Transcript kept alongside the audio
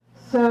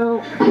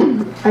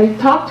I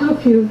talked to a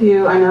few of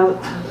you. I know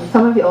a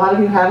lot of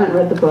you haven't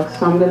read the book,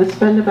 so I'm going to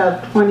spend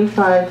about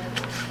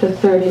 25 to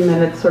 30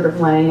 minutes sort of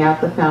laying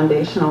out the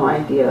foundational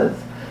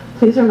ideas.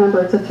 Please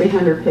remember it's a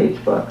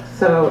 300-page book,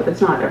 so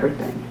it's not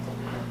everything.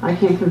 I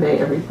can't convey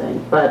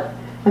everything,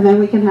 and then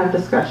we can have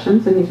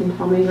discussions and you can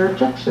tell me your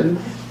objections.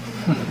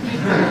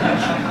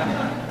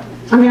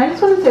 I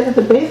just want to say that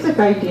the basic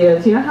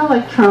ideas, you know how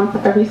like Trump,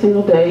 every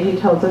single day he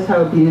tells us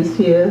how abused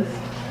he is,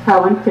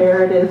 how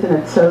unfair it is, and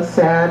it's so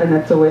sad and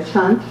it's a witch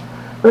hunt?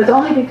 But it's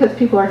only because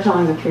people are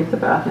telling the truth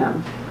about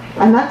him.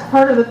 And that's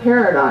part of the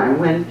paradigm.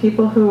 When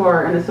people who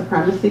are in a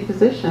supremacy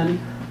position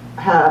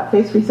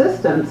face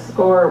resistance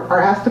or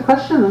are asked to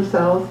question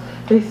themselves,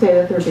 they say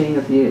that they're being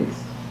abused.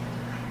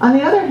 On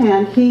the other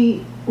hand,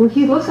 he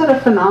looks at a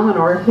phenomena,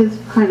 or his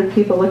kind of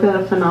people look at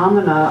a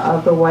phenomena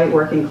of the white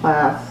working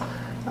class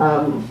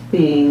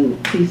being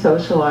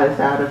desocialized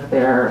out of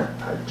their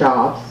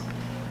jobs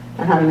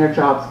and having their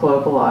jobs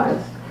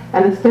globalized.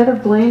 And instead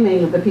of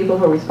blaming the people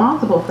who are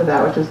responsible for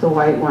that, which is the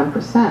white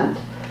 1%,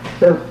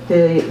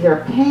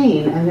 their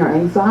pain and their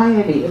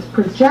anxiety is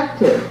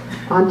projected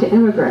onto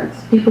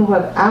immigrants, people who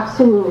have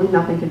absolutely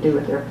nothing to do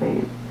with their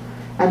pain.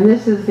 And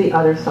this is the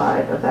other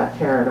side of that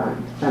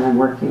paradigm that I'm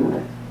working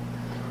with.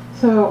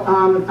 So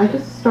I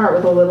just start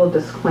with a little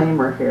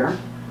disclaimer here.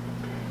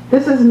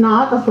 This is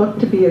not a book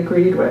to be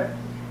agreed with.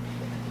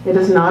 It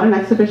is not an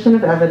exhibition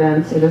of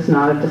evidence. It is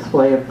not a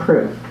display of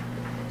proof.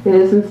 It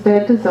is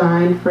instead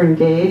designed for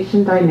engaged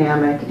and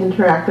dynamic,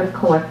 interactive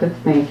collective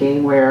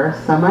thinking where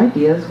some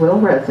ideas will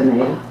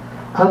resonate,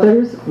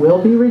 others will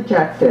be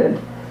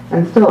rejected,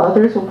 and still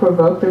others will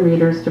provoke the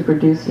readers to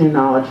produce new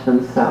knowledge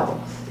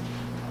themselves.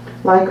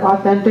 Like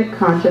authentic,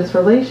 conscious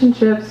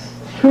relationships,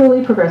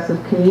 truly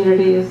progressive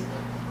communities,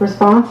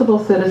 responsible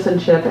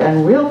citizenship,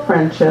 and real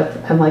friendship,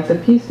 and like the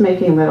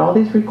peacemaking that all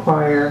these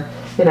require,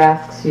 it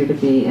asks you to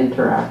be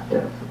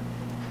interactive.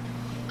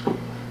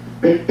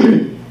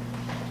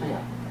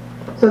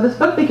 So this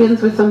book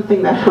begins with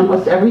something that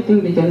almost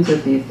everything begins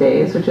with these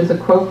days, which is a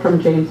quote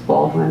from James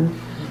Baldwin.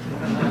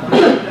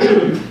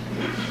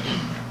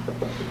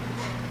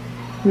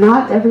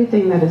 Not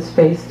everything that is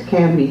faced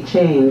can be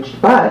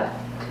changed, but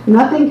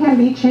nothing can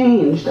be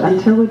changed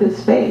until it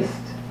is faced.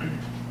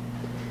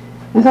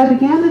 As I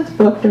began this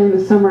book during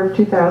the summer of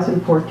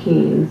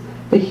 2014,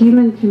 the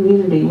human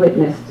community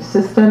witnessed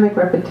systemic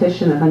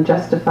repetition of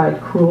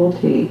unjustified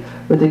cruelty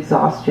with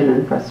exhaustion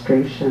and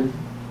frustration.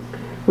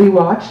 We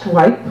watched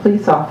white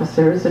police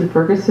officers in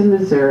Ferguson,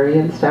 Missouri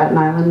and Staten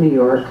Island, New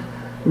York,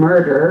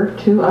 murder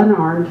two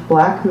unarmed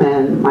black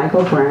men,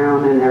 Michael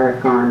Brown and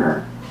Eric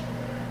Garner.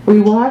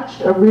 We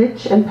watched a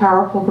rich and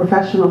powerful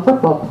professional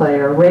football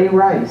player, Ray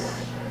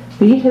Rice,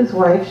 beat his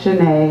wife,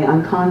 Shanae,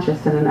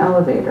 unconscious in an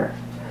elevator.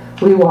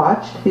 We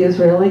watched the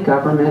Israeli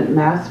government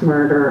mass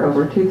murder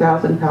over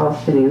 2,000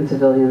 Palestinian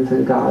civilians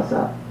in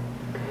Gaza.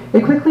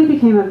 It quickly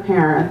became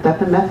apparent that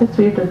the methods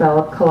we have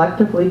developed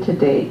collectively to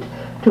date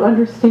to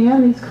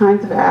understand these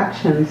kinds of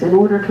actions in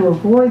order to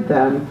avoid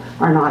them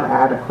are not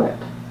adequate.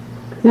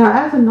 Now,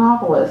 as a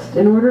novelist,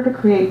 in order to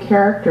create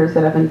characters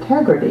that have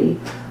integrity,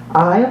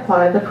 I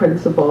apply the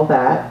principle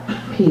that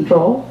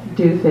people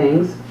do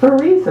things for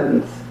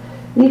reasons,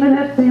 even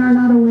if they are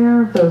not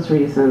aware of those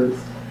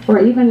reasons, or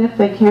even if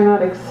they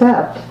cannot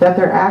accept that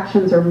their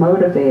actions are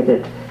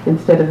motivated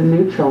instead of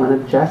neutral and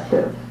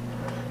objective.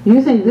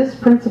 Using this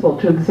principle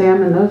to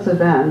examine those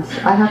events,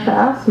 I have to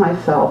ask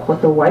myself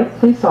what the white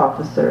police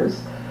officers,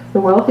 the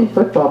wealthy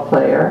football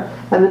player,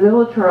 and the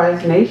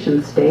militarized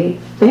nation state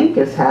think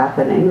is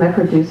happening that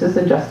produces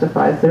and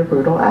justifies their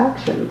brutal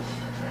actions.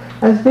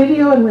 As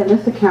video and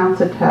witness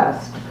accounts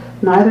attest,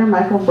 neither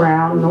Michael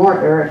Brown nor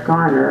Eric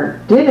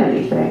Garner did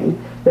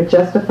anything that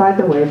justified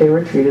the way they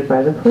were treated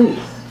by the police.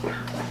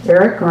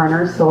 Eric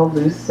Garner sold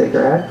loose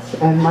cigarettes,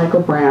 and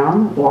Michael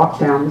Brown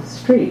walked down the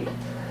street.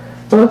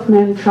 Both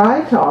men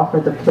tried to offer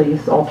the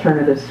police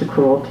alternatives to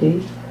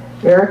cruelty.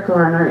 Eric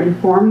Garner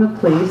informed the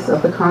police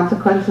of the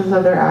consequences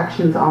of their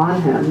actions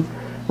on him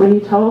when he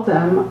told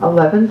them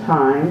 11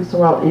 times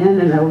while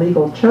in an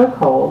illegal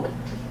chokehold,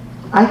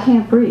 "I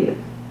can't breathe."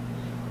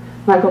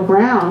 Michael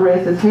Brown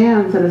raised his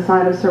hands in a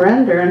sign of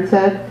surrender and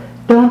said,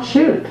 "Don't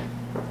shoot."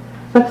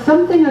 But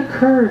something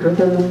occurred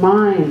within the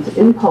minds,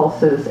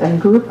 impulses,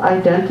 and group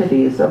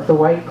identities of the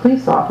white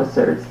police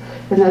officers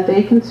in that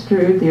they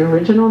construed the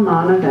original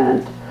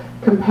non-event,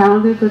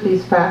 compounded with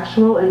these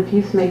factual and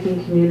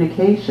peacemaking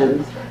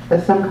communications,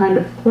 as some kind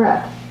of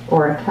threat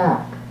or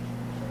attack.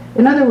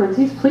 In other words,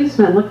 these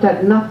policemen looked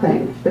at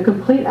nothing, the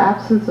complete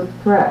absence of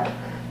threat,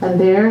 and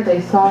there they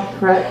saw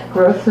threat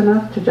gross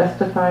enough to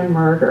justify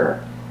murder.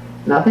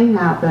 Nothing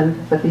happened,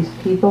 but these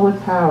people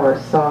with power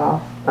saw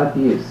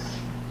abuse.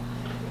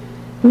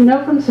 We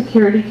know from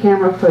security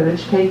camera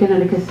footage taken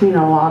in a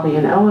casino lobby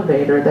and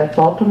elevator that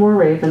Baltimore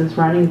Ravens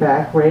running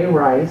back Ray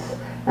Rice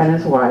and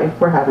his wife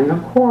were having a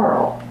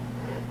quarrel.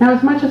 Now,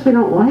 as much as we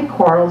don't like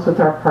quarrels with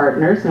our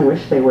partners and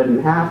wish they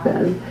wouldn't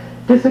happen,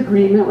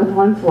 disagreement with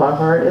one's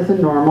lover is a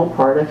normal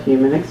part of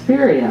human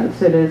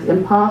experience. It is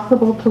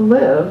impossible to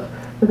live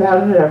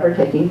without it ever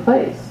taking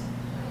place.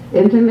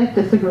 Intimate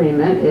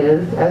disagreement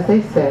is, as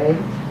they say,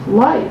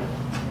 life.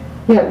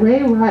 Yet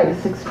Ray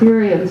Rice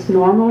experienced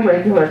normal,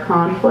 regular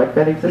conflict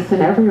that exists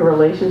in every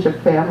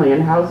relationship, family,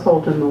 and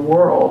household in the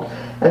world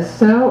as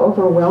so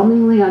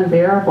overwhelmingly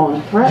unbearable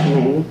and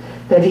threatening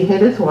that he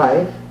hit his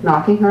wife,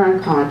 knocking her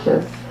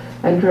unconscious,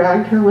 and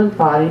dragged her limp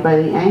body by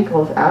the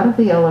ankles out of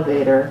the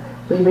elevator,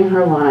 leaving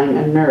her lying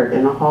inert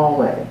in a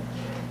hallway.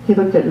 He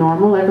looked at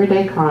normal,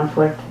 everyday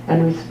conflict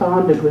and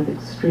responded with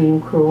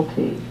extreme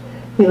cruelty.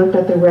 He looked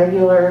at the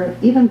regular,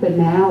 even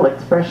banal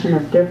expression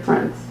of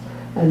difference,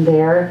 and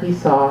there he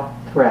saw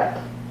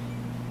threat.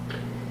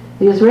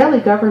 The Israeli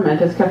government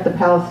has kept the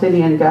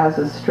Palestinian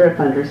Gaza Strip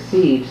under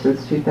siege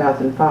since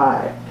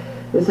 2005.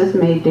 This has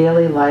made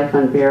daily life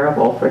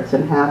unbearable for its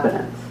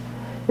inhabitants.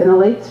 In the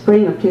late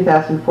spring of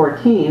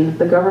 2014,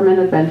 the government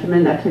of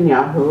Benjamin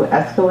Netanyahu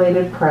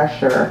escalated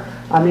pressure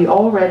on the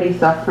already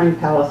suffering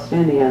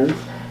Palestinians,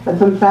 and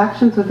some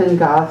factions within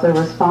Gaza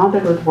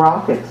responded with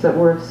rockets that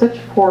were of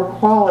such poor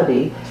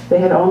quality they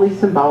had only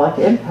symbolic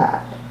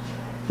impact.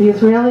 The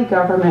Israeli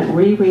government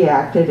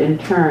reacted in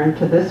turn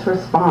to this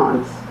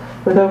response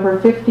with over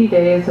 50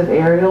 days of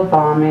aerial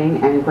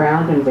bombing and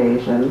ground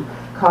invasion,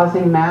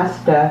 causing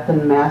mass death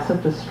and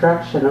massive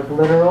destruction of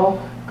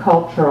literal,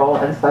 cultural,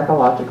 and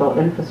psychological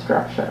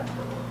infrastructure.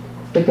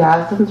 The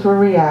Gazans were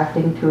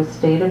reacting to a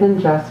state of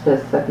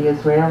injustice that the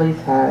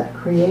Israelis had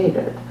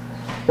created.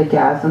 The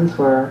Gazans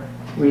were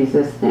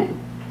resisting.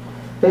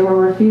 They were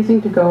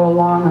refusing to go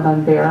along with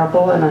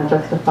unbearable and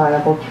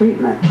unjustifiable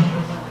treatment.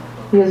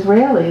 The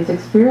Israelis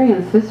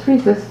experienced this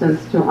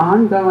resistance to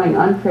ongoing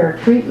unfair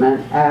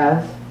treatment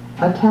as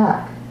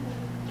attack.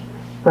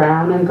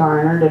 Brown and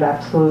Garner did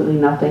absolutely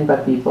nothing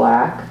but be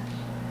black.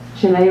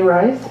 Shanae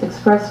Rice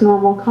expressed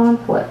normal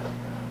conflict.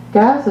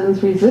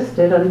 Gazans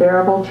resisted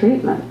unbearable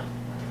treatment.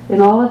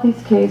 In all of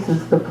these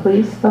cases, the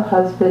police, the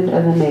husband,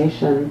 and the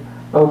nation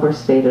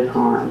overstated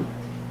harm.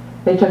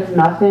 They took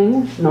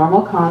nothing,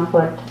 normal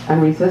conflict,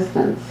 and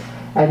resistance,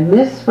 and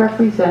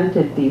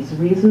misrepresented these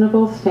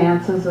reasonable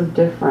stances of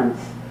difference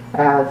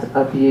as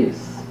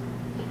abuse.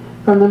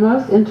 From the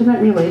most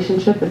intimate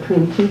relationship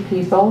between two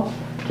people,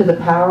 to the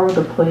power of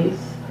the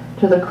police,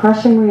 to the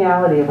crushing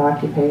reality of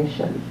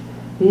occupation,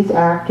 these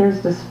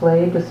actors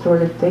displayed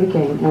distorted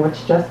thinking in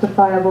which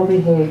justifiable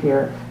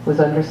behavior was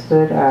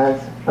understood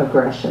as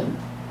aggression.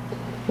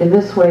 In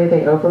this way,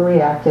 they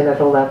overreacted at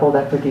a level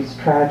that produced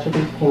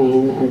tragedy,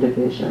 pain, and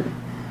division.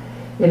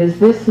 It is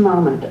this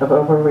moment of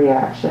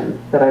overreaction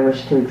that I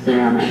wish to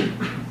examine.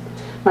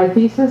 My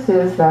thesis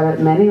is that at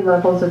many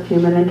levels of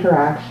human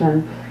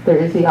interaction, there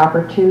is the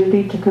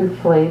opportunity to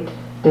conflate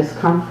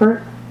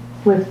discomfort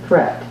with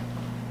threat,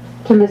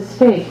 to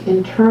mistake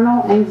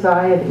internal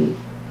anxiety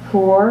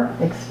for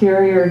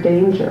exterior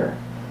danger,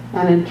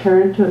 and in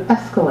turn to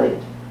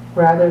escalate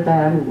rather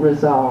than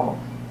resolve.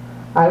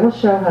 I will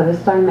show how this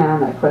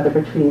dynamic, whether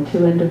between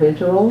two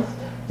individuals,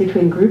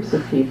 between groups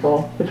of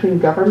people, between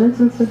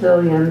governments and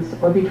civilians,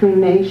 or between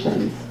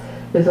nations,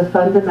 is a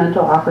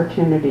fundamental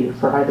opportunity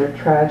for either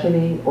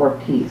tragedy or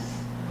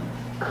peace.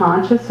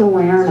 Conscious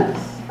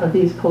awareness of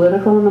these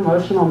political and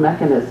emotional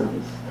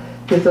mechanisms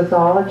gives us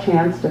all a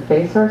chance to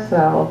face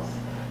ourselves,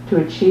 to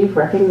achieve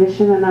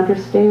recognition and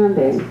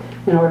understanding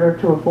in order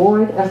to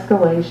avoid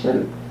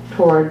escalation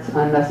towards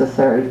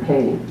unnecessary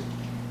pain.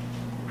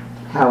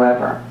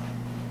 However,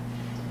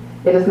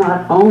 it is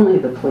not only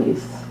the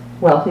police,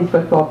 wealthy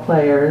football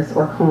players,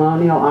 or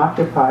colonial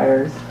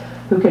occupiers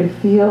who can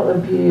feel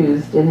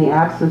abused in the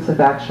absence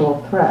of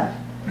actual threat.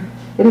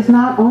 It is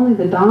not only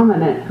the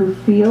dominant who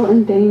feel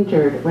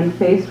endangered when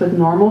faced with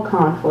normal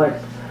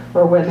conflict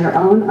or when their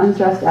own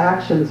unjust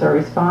actions are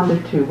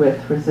responded to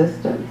with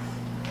resistance.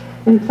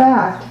 In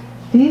fact,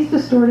 these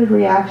distorted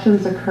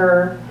reactions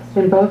occur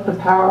in both the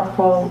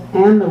powerful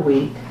and the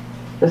weak,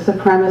 the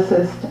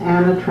supremacist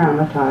and the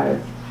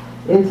traumatized,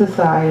 in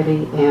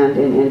society and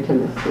in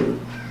intimacy.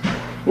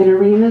 In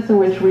arenas in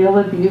which real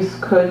abuse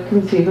could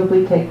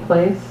conceivably take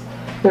place,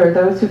 there are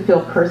those who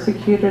feel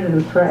persecuted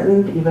and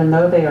threatened even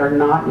though they are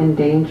not in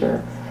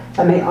danger,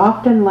 and they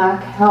often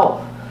lack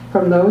help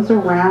from those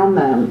around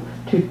them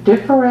to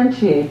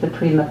differentiate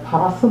between the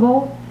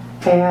possible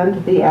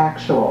and the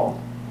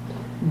actual.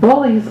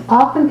 Bullies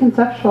often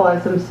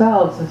conceptualize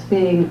themselves as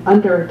being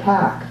under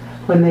attack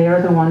when they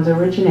are the ones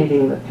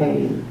originating the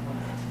pain.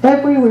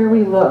 Everywhere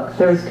we look,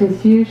 there is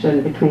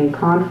confusion between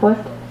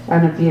conflict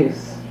and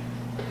abuse.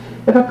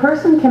 If a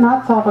person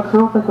cannot solve a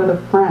conflict with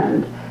a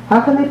friend,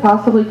 how can they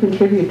possibly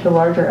contribute to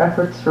larger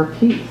efforts for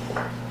peace?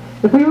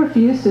 If we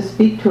refuse to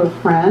speak to a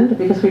friend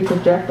because we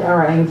project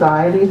our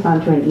anxieties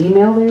onto an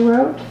email they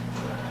wrote,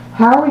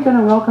 how are we going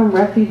to welcome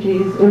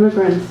refugees,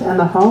 immigrants, and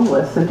the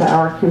homeless into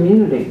our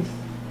communities?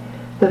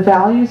 The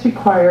values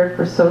required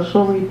for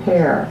social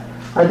repair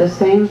are the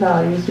same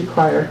values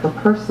required for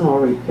personal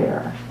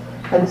repair.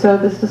 And so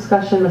this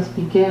discussion must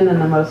begin in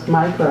the most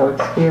micro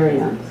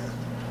experience.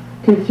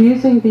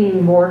 Confusing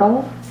being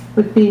mortal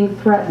with being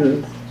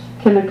threatened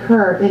can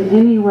occur in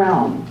any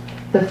realm.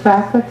 The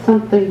fact that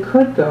something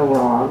could go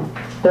wrong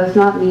does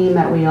not mean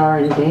that we are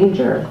in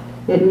danger.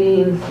 It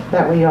means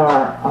that we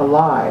are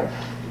alive.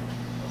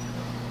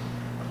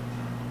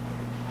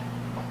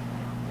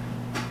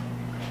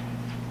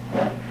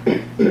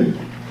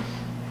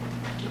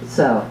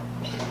 So,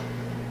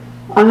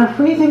 on a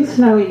freezing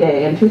snowy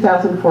day in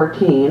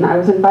 2014, I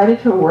was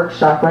invited to a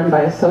workshop run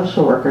by a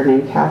social worker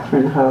named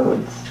Catherine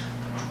Hodes.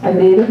 A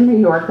native New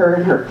Yorker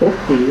in her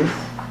 50s,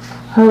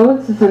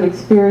 Hodes is an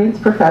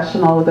experienced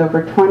professional with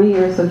over 20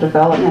 years of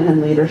development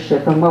and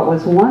leadership in what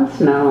was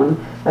once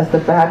known as the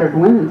battered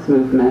women's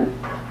movement,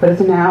 but is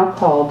now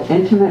called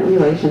intimate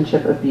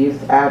relationship abuse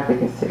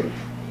advocacy.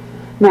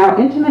 Now,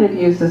 intimate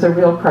abuse is a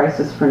real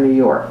crisis for New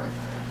York.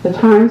 The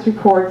Times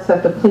reports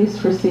that the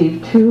police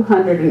receive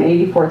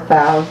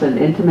 284,000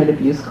 intimate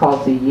abuse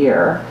calls a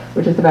year,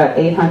 which is about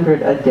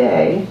 800 a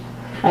day,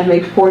 and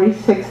make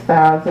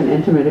 46,000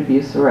 intimate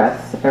abuse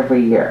arrests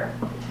every year.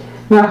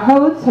 Now,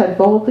 Hodes had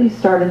boldly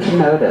started to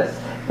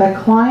notice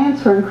that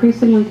clients were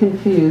increasingly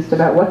confused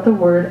about what the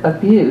word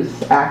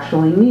abuse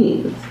actually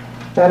means,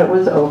 that it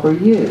was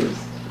overused.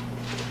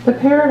 The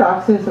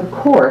paradox is, of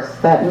course,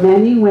 that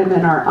many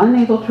women are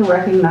unable to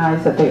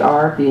recognize that they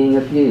are being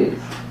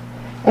abused.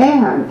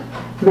 And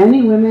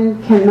many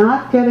women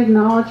cannot get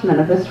acknowledgement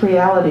of this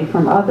reality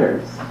from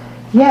others.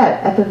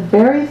 Yet, at the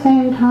very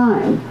same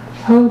time,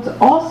 Hodes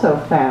also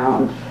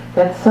found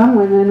that some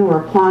women were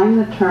applying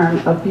the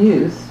term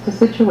abuse to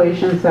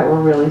situations that were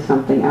really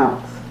something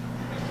else.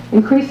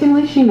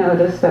 Increasingly, she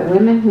noticed that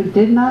women who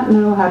did not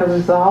know how to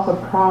resolve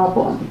a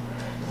problem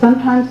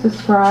sometimes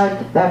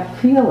described that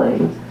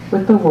feeling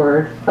with the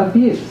word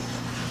abuse.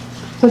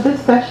 So this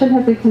session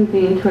had been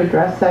convened to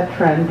address that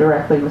trend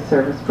directly with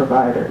service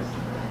providers.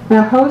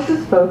 Now,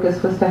 Hodes'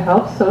 focus was to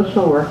help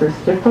social workers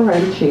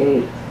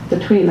differentiate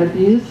between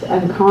abuse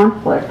and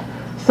conflict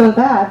so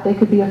that they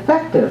could be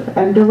effective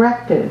and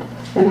directed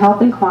in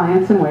helping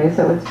clients in ways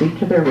that would speak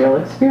to their real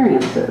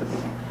experiences.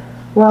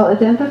 While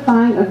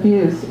identifying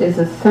abuse is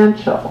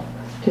essential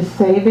to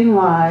saving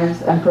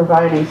lives and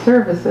providing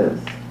services,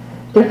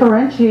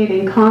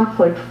 differentiating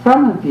conflict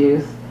from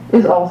abuse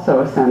is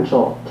also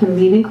essential to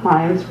meeting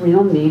clients'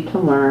 real need to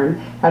learn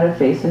how to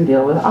face and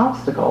deal with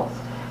obstacles,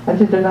 and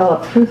to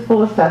develop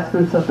truthful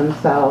assessments of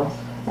themselves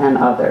and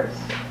others.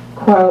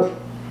 Quote,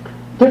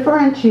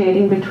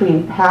 differentiating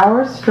between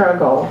power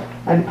struggle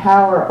and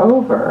power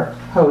over,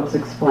 Hodes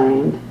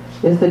explained,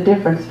 is the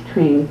difference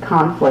between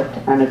conflict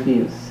and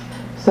abuse.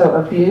 So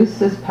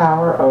abuse is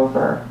power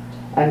over,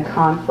 and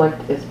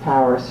conflict is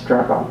power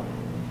struggle.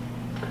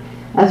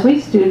 As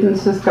we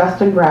students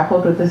discussed and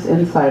grappled with this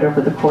insight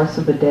over the course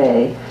of the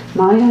day,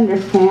 my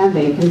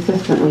understanding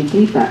consistently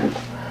deepened.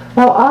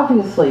 While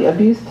obviously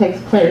abuse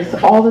takes place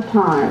all the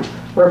time,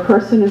 where a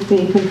person is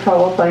being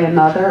controlled by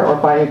another or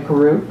by a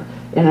group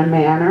in a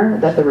manner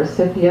that the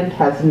recipient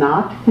has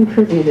not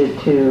contributed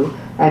to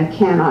and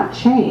cannot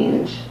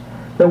change,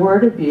 the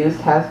word abuse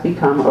has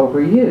become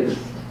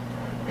overused.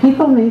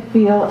 People may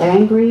feel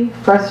angry,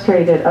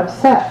 frustrated,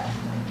 upset,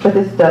 but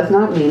this does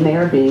not mean they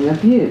are being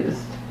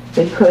abused.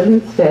 They could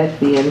instead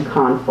be in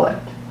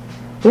conflict.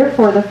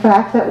 Therefore, the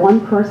fact that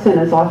one person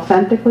is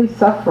authentically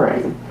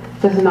suffering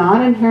does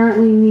not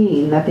inherently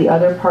mean that the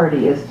other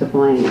party is to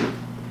blame.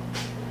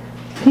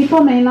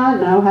 People may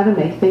not know how to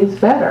make things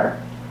better,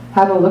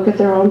 how to look at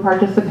their own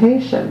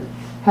participation,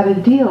 how to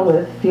deal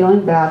with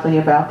feeling badly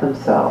about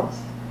themselves.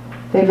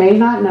 They may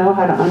not know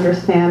how to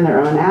understand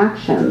their own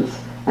actions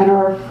and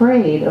are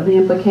afraid of the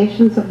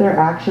implications of their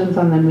actions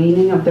on the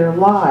meaning of their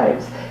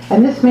lives.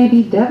 And this may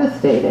be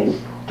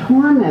devastating,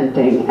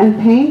 tormenting,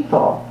 and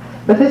painful,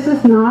 but this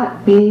is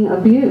not being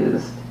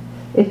abused.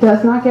 It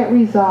does not get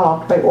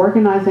resolved by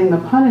organizing the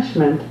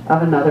punishment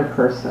of another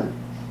person.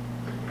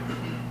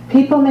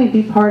 People may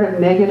be part of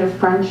negative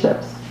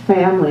friendships,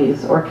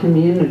 families, or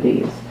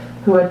communities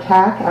who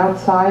attack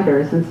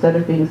outsiders instead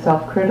of being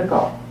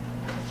self-critical.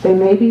 They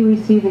may be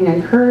receiving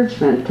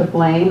encouragement to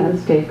blame and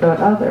scapegoat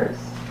others.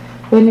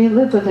 They may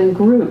live within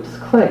groups,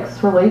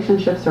 cliques,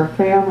 relationships, or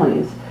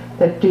families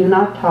that do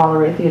not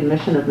tolerate the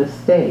admission of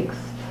mistakes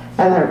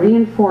and that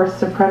reinforce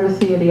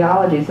supremacy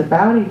ideologies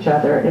about each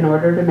other in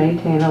order to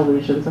maintain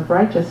illusions of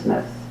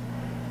righteousness.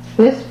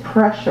 This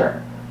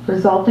pressure,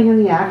 resulting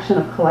in the action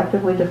of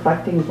collectively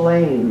deflecting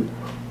blame,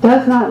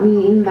 does not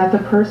mean that the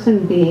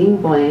person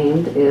being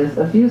blamed is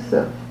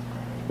abusive.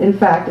 In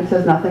fact, it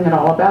says nothing at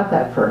all about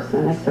that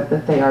person except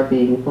that they are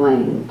being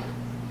blamed.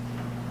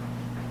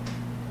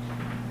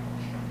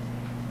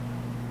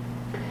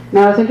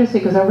 Now, it's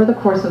interesting because over the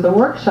course of the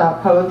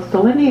workshop, Hodes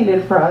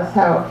delineated for us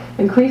how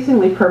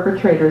increasingly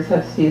perpetrators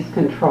have seized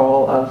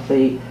control of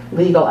the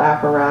legal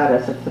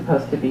apparatus that's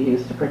supposed to be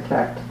used to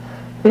protect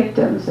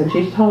victims. And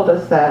she told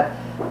us that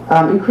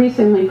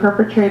increasingly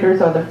perpetrators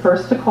are the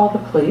first to call the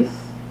police,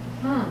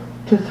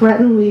 to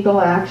threaten legal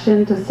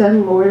action, to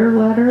send lawyer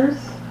letters,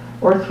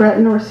 or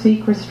threaten or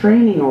seek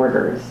restraining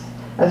orders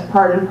as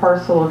part and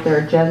parcel of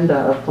their agenda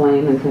of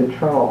blame and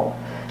control.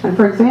 And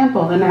for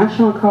example, the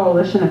National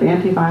Coalition of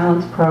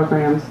Anti-Violence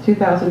Programs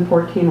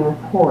 2014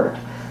 report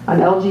on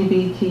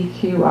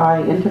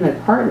LGBTQI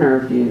intimate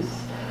partner abuse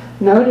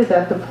noted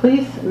that the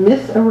police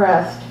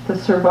misarrest the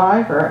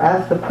survivor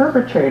as the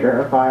perpetrator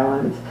of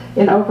violence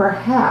in over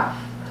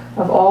half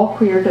of all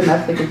queer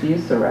domestic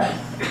abuse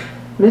arrests,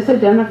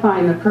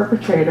 misidentifying the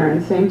perpetrator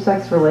in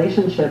same-sex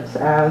relationships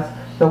as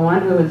the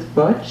one who is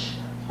butch,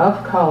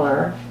 of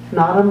color,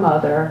 not a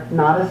mother,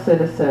 not a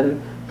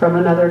citizen, from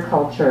another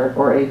culture,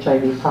 or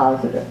HIV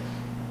positive.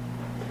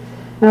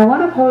 Now,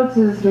 one of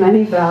Hode's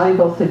many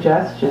valuable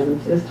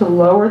suggestions is to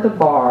lower the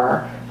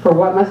bar for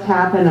what must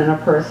happen in a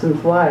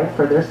person's life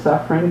for their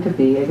suffering to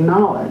be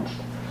acknowledged.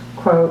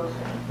 Quote,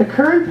 "The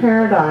current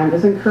paradigm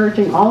is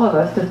encouraging all of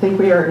us to think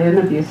we are in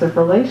abusive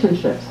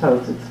relationships,"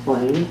 Hodes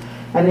explained,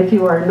 "and if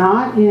you are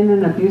not in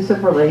an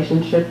abusive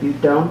relationship, you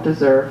don't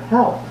deserve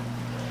help.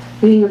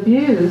 Being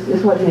abused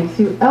is what makes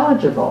you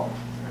eligible,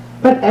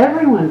 but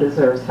everyone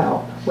deserves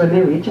help when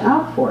they reach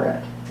out for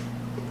it."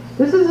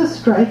 This is a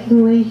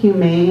strikingly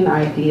humane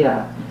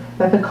idea,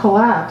 that the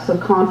collapse of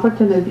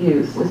conflict and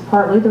abuse is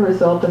partly the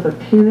result of a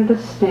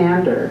punitive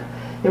standard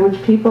in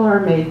which people are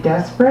made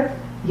desperate,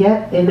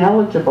 yet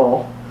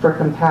ineligible for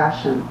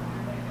compassion.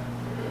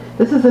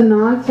 This is a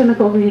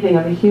non-cynical reading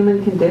of a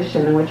human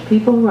condition in which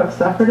people who have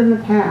suffered in the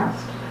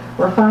past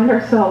or find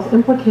ourselves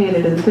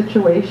implicated in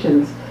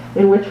situations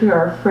in which we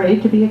are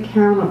afraid to be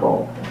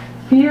accountable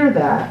fear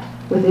that,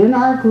 within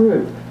our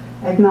group,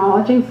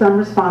 acknowledging some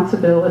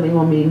responsibility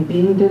will mean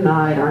being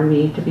denied our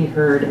need to be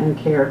heard and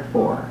cared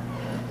for.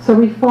 So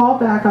we fall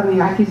back on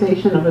the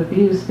accusation of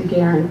abuse to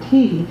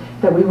guarantee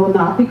that we will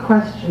not be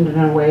questioned in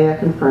a way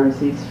that confirms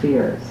these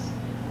fears.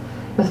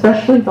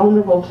 Especially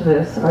vulnerable to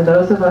this are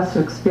those of us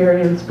who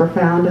experience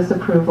profound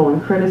disapproval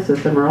and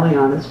criticism early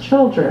on as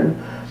children,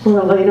 who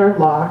are later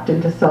locked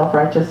into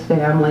self-righteous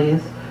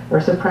families or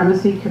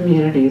supremacy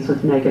communities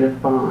with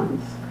negative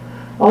bonds.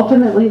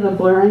 Ultimately, the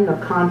blurring of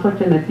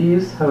conflict and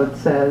abuse, Hode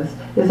says,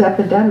 is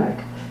epidemic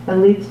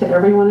and leads to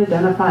everyone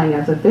identifying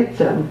as a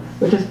victim,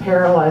 which is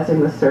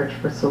paralyzing the search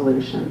for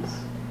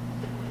solutions.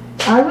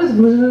 I was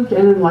moved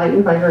and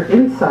enlightened by her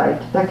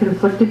insight that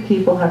conflicted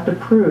people have to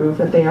prove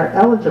that they are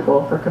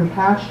eligible for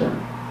compassion.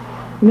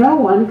 No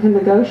one can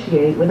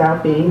negotiate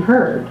without being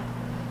heard.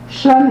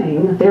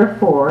 Shunning,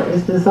 therefore,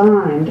 is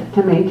designed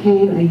to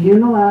maintain a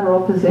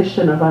unilateral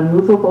position of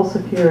unmovable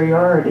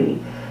superiority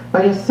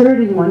by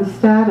asserting one's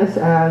status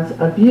as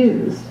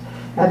abused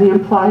and the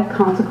implied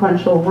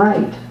consequential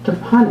right to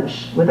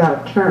punish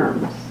without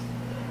terms.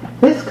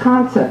 This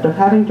concept of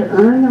having to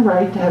earn the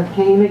right to have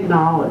pain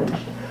acknowledged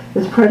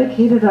is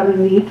predicated on a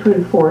need to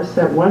enforce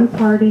that one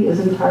party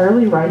is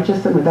entirely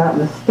righteous and without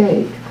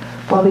mistake,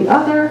 while the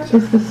other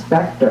is the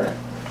specter,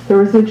 the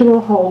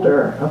residual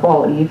holder of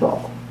all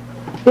evil.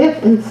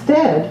 If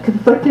instead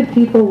conflicted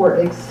people were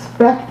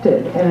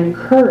expected and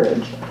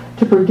encouraged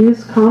to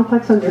produce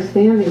complex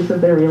understandings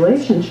of their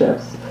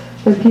relationships,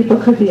 then people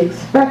could be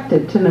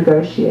expected to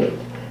negotiate,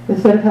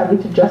 instead of having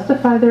to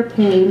justify their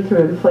pain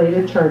through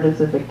inflated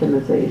charges of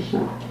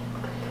victimization.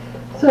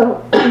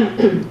 So,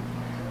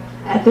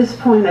 at this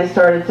point, I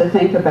started to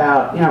think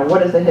about,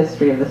 what is the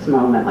history of this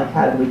moment? Like,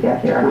 how did we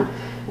get here? And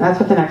that's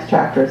what the next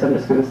chapter is. I'm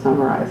just going to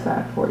summarize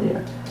that for you.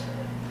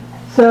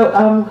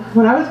 So,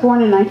 when I was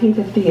born in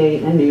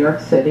 1958 in New York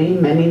City,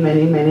 many,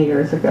 many, many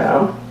years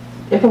ago,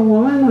 if a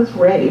woman was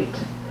raped,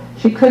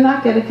 she could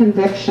not get a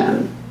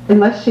conviction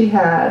unless she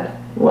had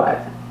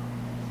what?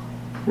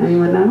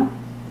 Anyone know?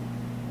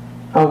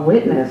 A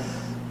witness.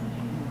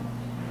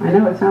 I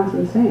know it sounds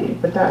insane,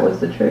 but that was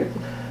the truth.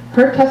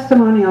 Her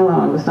testimony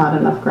alone was not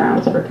enough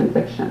grounds for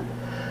conviction.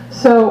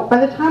 So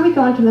by the time we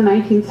go into the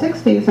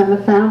 1960s and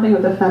the founding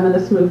of the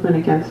feminist movement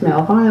against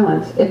male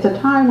violence, it's a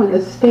time when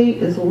the state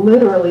is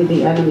literally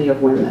the enemy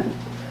of women.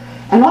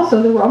 And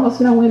also there were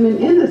almost no women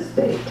in the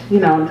state,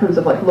 in terms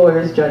of like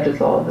lawyers,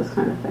 judges, all of this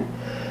kind of thing.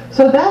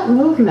 So that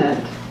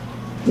movement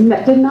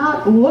did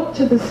not look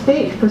to the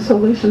state for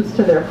solutions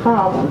to their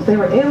problems. They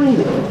were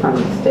alienated from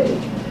the state.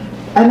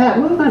 And that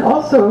movement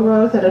also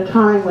arose at a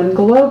time when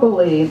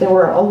globally there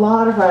were a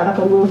lot of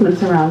radical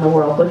movements around the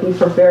world looking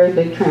for very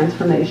big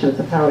transformations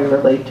of how we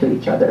relate to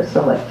each other.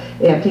 So like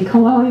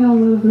anti-colonial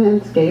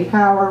movements, gay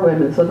power,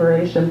 women's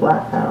liberation,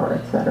 black power,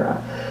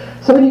 etc.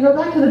 So when you go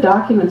back to the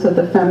documents of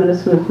the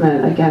feminist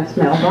movement against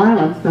male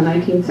violence in the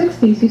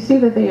 1960s, you see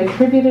that they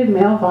attributed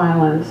male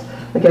violence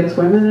against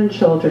women and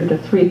children to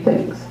three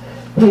things: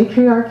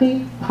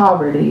 patriarchy,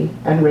 poverty,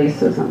 and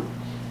racism.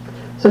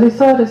 So they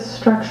saw it as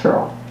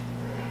structural.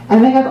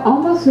 And they have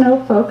almost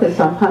no focus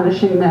on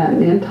punishing men.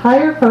 The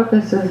entire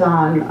focus is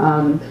on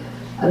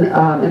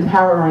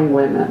empowering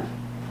women.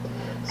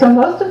 So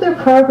most of their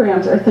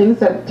programs are things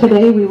that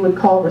today we would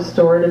call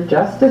restorative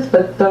justice,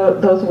 but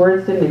those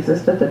words didn't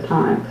exist at the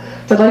time.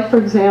 But like, for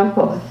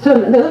example, so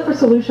they looked for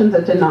solutions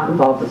that did not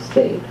involve the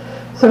state.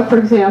 So for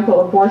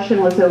example,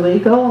 abortion was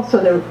illegal, so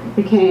there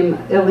became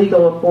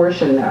illegal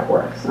abortion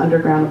networks,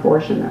 underground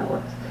abortion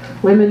networks.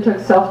 Women took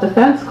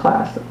self-defense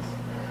classes.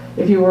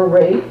 If you were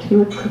raped,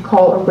 you could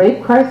call a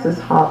rape crisis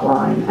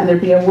hotline, and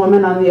there'd be a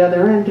woman on the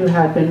other end who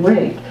had been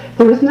raped.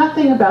 There was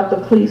nothing about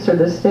the police or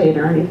the state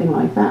or anything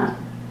like that.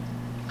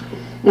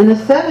 In the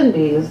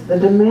 70s, the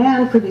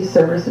demand for these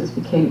services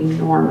became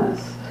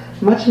enormous,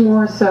 much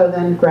more so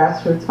than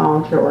grassroots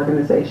volunteer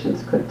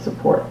organizations could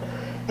support.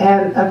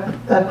 And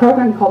a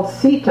program called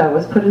CETA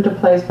was put into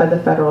place by the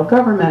federal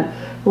government,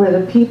 where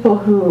the people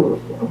who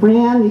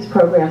ran these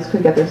programs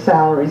could get their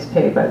salaries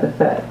paid by the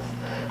feds.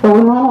 But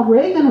when Ronald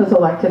Reagan was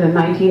elected in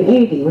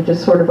 1980, which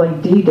is sort of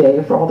like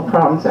D-Day for all the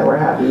problems that we're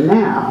having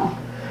now,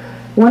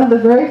 one of the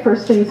very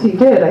first things he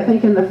did, I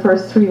think in the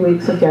first 3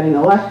 weeks of getting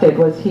elected,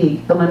 was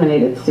he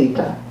eliminated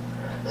CETA.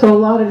 So a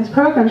lot of these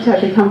programs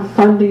had become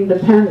funding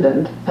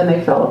dependent, and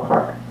they fell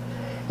apart.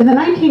 In the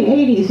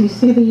 1980s, you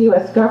see the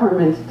U.S.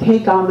 government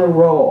take on the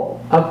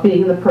role of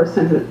being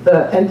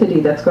the entity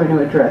that's going to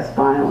address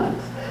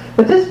violence.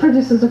 But this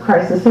produces a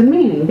crisis in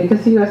meaning,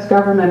 because the U.S.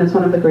 government is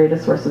one of the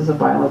greatest sources of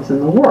violence in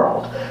the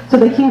world. So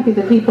they can't be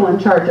the people in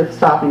charge of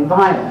stopping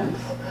violence.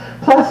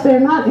 Plus, they're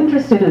not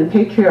interested in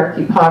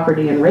patriarchy,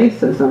 poverty, and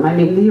racism. I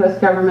mean, the U.S.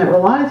 government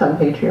relies on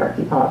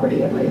patriarchy,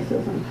 poverty, and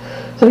racism.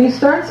 So you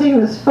start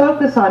seeing this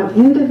focus on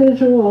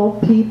individual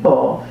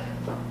people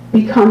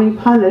becoming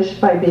punished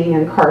by being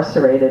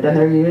incarcerated, and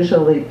they're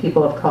usually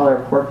people of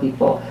color, poor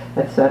people,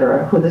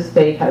 etc., who the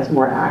state has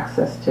more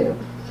access to.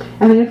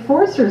 And the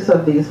enforcers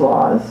of these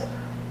laws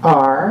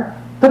are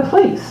the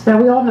police.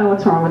 Now, we all know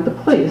what's wrong with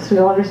the police. We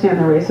all understand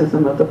the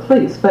racism of the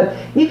police. But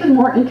even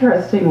more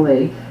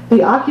interestingly,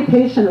 the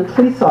occupation of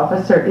police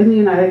officer in the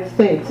United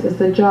States is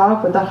the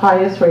job with the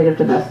highest rate of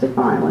domestic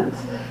violence,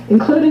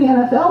 including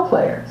NFL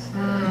players.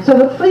 So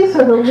the police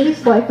are the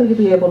least likely to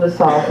be able to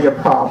solve your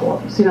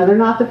problems. You know, they're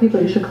not the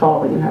people you should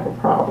call when you have a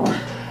problem.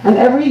 And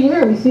every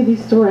year we see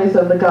these stories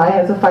of the guy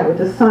has a fight with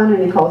his son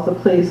and he calls the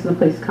police and the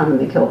police come and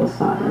they kill the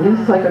son. And this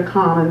is like a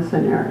common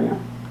scenario.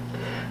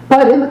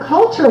 But in the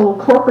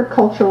corporate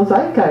cultural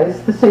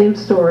zeitgeist, the same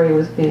story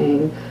was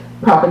being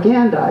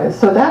propagandized.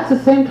 So that's the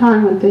same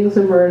time when things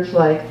emerged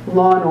like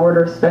Law and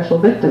Order Special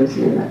Victims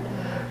Unit,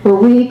 where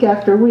week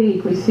after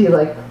week we see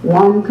like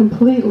one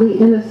completely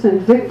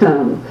innocent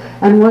victim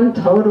and one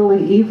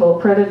totally evil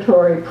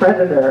predatory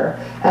predator.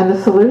 And the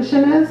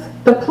solution is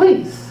the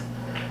police.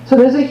 So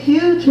there's a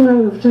huge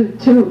move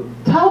to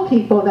tell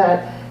people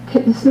that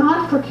it's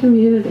not for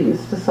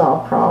communities to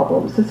solve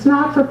problems. It's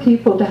not for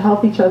people to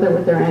help each other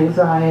with their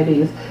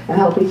anxieties and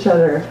help each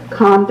other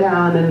calm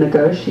down and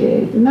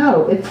negotiate.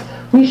 No,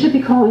 we should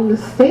be calling the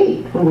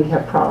state when we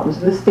have problems.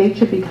 The state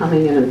should be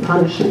coming in and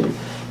punishing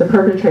the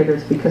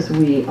perpetrators because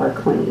we are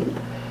clean.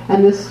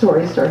 And this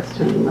story starts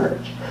to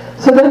emerge.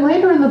 So then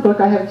later in the book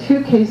I have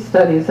two case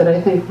studies that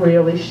I think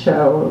really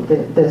show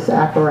this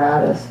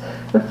apparatus.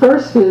 The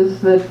first is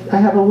that I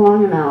have a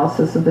long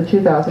analysis of the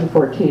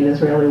 2014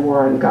 Israeli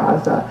war in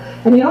Gaza.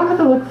 And you don't have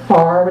to look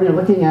far when you're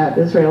looking at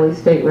Israeli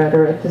state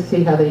rhetoric to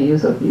see how they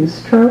use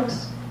abuse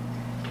tropes.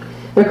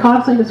 They're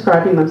constantly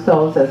describing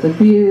themselves as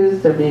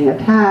abused, they're being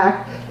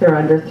attacked, they're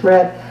under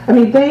threat. I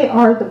mean, they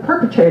are the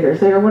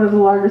perpetrators. They are one of the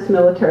largest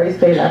military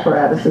state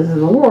apparatuses in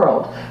the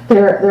world.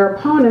 Their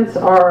opponents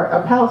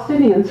are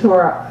Palestinians who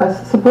are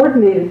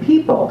subordinated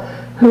people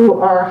who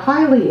are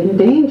highly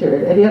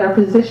endangered and yet are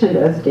positioned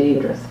as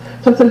dangerous.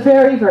 So it's a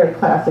very, very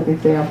classic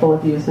example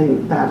of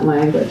using that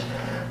language.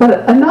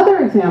 But another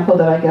example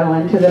that I go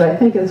into that I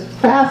think is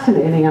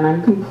fascinating and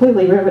I'm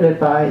completely riveted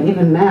by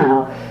even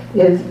now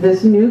is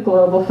this new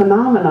global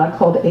phenomena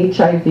called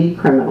HIV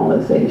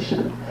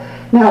criminalization.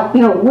 Now,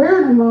 you know,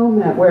 we're in a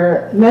moment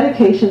where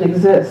medication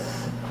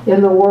exists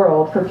in the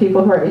world for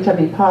people who are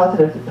HIV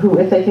positive who,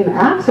 if they can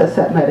access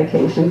that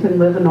medication, can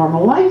live a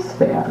normal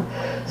lifespan.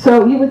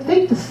 So you would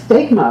think the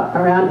stigma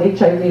around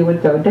HIV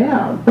would go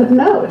down, but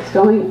no, it's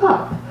going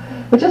up.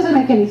 Which doesn't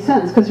make any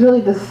sense, because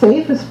really the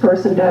safest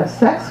person to have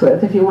sex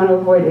with, if you want to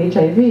avoid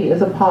HIV,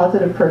 is a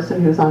positive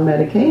person who's on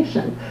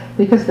medication,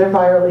 because they're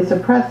virally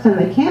suppressed and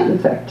they can't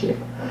infect you.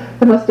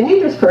 The most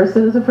dangerous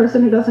person is a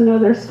person who doesn't know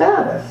their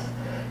status.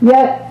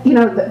 Yet, you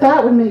know,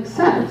 that would make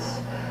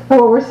sense. But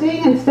what we're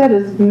seeing instead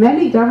is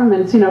many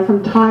governments, you know,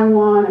 from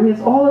Taiwan, I mean,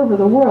 it's all over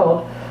the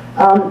world,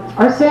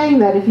 are saying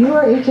that if you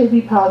are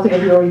HIV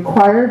positive, you're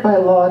required by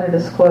law to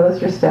disclose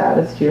your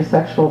status to your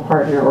sexual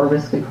partner or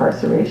risk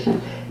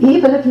incarceration,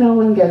 even if no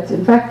one gets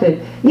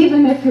infected,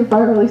 even if you're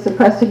virally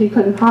suppressed and you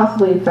couldn't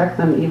possibly infect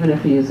them, even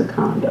if you use a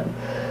condom.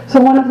 So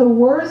one of the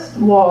worst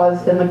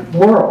laws in the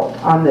world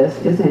on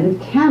this is in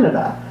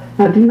Canada.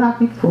 Now, do not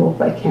be fooled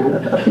by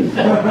Canada, people.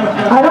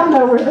 I don't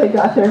know where they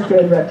got their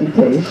good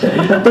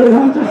reputation, but they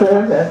don't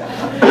deserve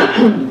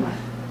it.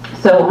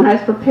 So when I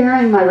was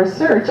preparing my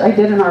research, I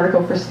did an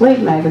article for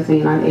Slate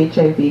magazine on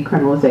HIV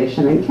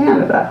criminalization in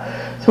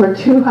Canada. So where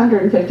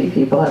 250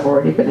 people have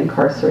already been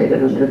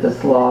incarcerated under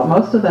this law.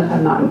 Most of them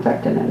have not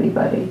infected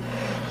anybody.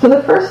 So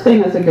the first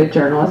thing as a good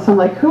journalist, I'm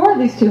like, who are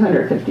these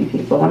 250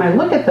 people? When I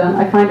look at them,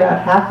 I find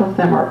out half of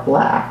them are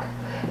black.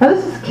 Now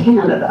this is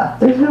Canada.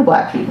 There's no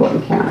black people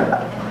in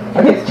Canada.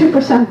 Okay, it's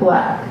 2%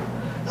 black.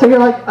 So you're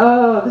like,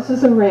 oh, this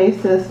is a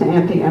racist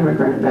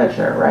anti-immigrant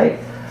measure, right?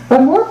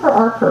 But more for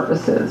our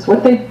purposes,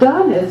 what they've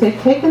done is they've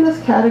taken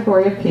this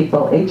category of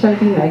people,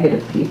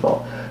 HIV-negative people,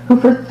 who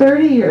for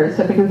 30 years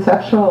have been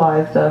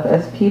conceptualized of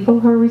as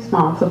people who are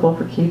responsible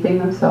for keeping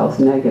themselves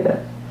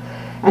negative,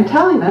 and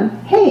telling them,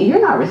 hey,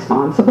 you're not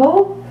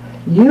responsible.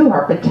 You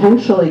are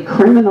potentially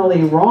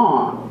criminally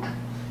wronged.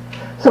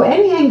 So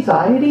any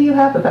anxiety you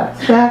have about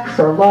sex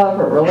or love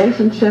or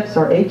relationships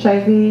or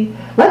HIV,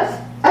 let's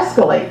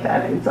escalate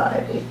that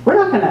anxiety. We're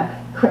not going to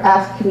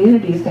ask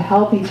communities to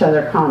help each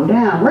other calm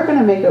down. We're going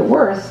to make it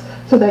worse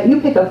so that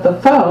you pick up the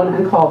phone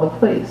and call the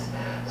police.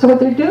 So what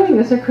they're doing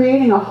is they're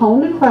creating a whole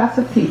new class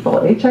of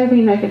people,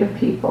 HIV-negative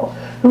people,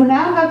 who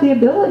now have the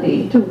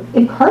ability to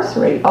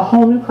incarcerate a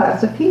whole new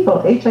class of people,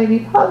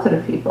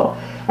 HIV-positive people.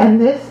 And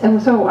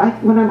so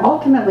what I'm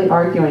ultimately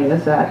arguing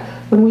is that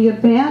when we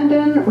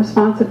abandon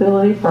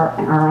responsibility for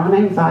our own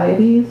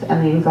anxieties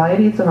and the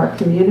anxieties of our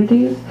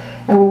communities,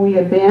 and when we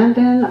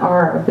abandon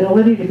our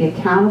ability to be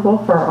accountable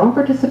for our own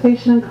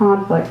participation in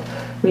conflict,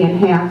 we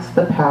enhance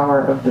the power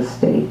of the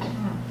state.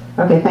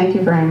 Okay, thank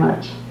you very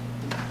much.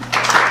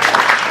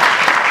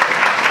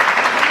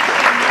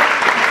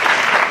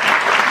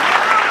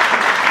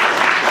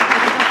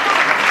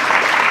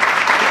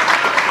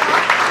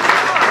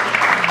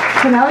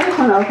 So now I just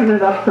want to open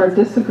it up for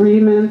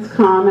disagreements,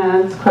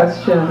 comments,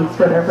 questions,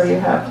 whatever you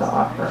have to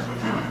offer.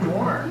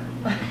 More.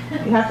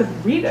 You have to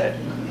read it.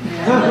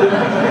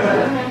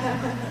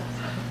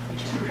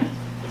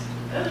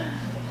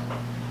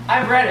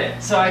 I've read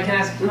it, so I can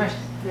ask a question.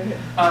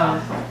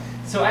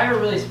 So I have a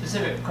really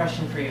specific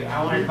question for you.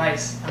 I want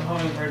advice. I'm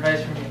hoping for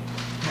advice from you.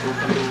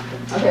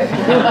 Okay.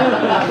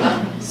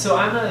 So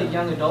I'm a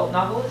young adult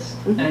novelist,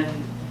 and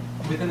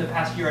within the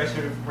past year I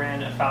sort of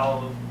ran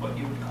afoul of what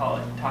you would call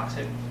a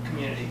toxic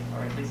community,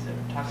 or at least a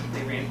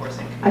toxically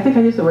reinforcing community. I think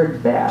I used the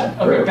word bad.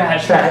 Okay,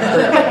 bad.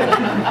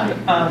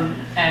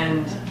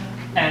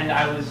 And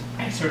I was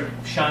sort of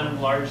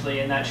shunned largely,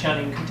 and that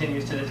shunning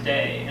continues to this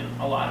day in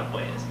a lot of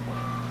ways.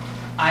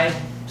 I've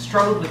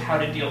struggled with how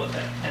to deal with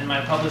it, and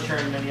my publisher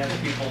and many other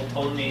people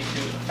told me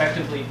to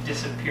effectively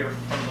disappear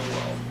from the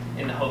world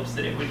in the hopes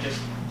that it would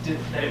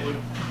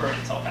burn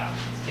itself out.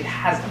 It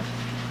hasn't.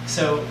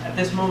 So at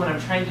this moment,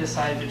 I'm trying to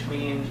decide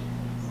between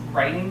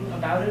writing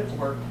about it,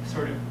 or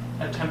sort of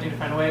attempting to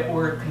find a way,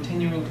 or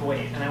continuing to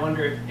wait. And I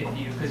wonder if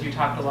you, because you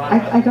talked a lot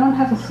about... I don't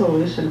have a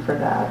solution for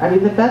that. I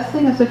mean, the best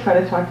thing is to try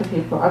to talk to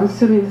people. I'm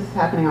assuming this is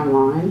happening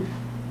online.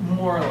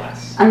 More or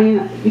less. I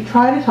mean, you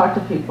try to talk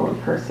to people in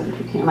person if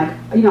you can. Like,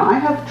 I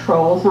have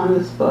trolls on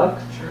this book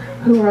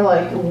who are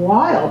like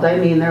wild. I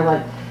mean, they're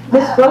like,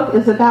 this book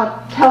is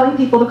about telling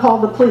people to call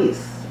the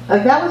police.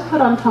 Like, that was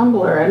put on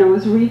Tumblr, and it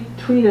was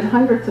retweeted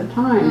hundreds of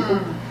times.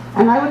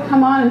 And I would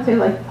come on and say,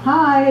 like,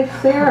 hi, it's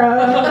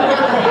Sarah.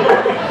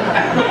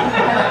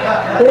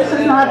 This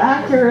is not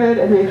accurate.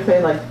 And they'd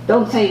say, like,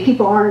 don't say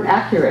people aren't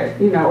accurate,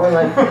 or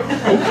like,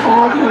 they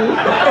tag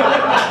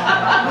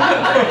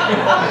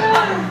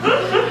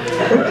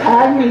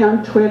me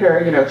on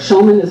Twitter,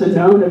 Schulman is a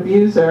known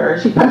abuser.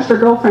 She punched her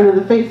girlfriend in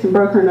the face and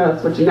broke her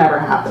nose, which never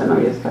happened,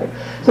 obviously.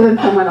 So then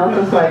someone else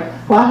was like,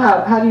 well,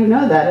 how do you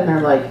know that? And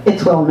they're like,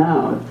 it's well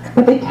known.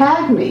 But they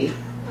tagged me.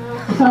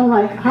 So I'm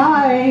like,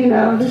 hi,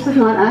 this is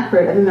not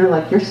accurate. And then they're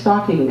like, you're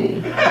stalking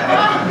me.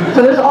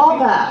 So there's all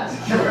that.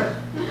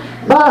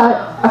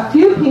 But a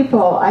few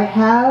people I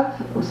have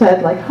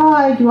said, like,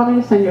 hi, do you want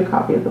me to send you a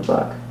copy of the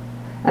book?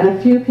 And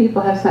a few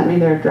people have sent me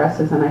their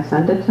addresses, and I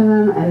sent it to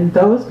them, and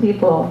those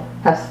people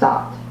have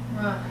stopped.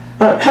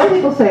 But some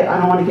people say, I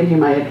don't want to give you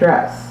my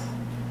address,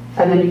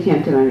 and then you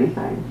can't do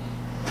anything.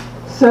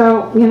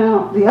 So,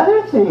 the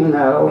other thing,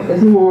 though,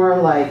 is more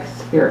like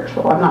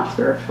spiritual. I'm not a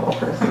spiritual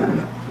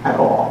person at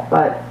all,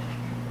 but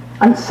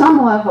on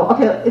some level,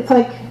 okay, it's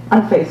like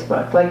on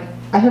Facebook. Like,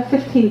 I have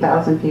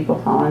 15,000 people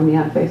following me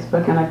on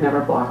Facebook, and I've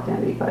never blocked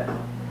anybody.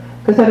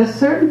 Because at a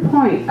certain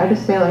point, I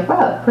just say, like, wow,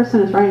 that person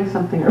is writing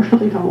something I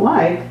really don't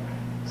like,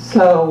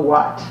 so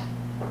what?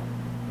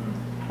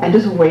 And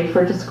just wait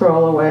for it to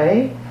scroll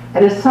away.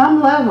 And at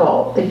some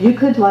level, if you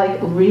could, like,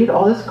 read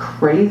all this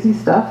crazy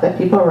stuff that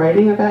people are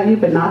writing about you,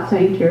 but not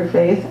saying to your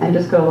face, and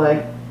just go,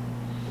 like,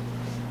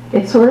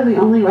 it's sort of the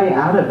only way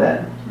out of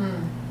it.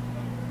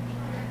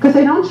 Because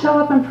they don't show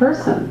up in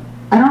person.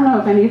 I don't know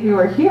if any of you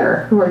are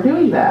here who are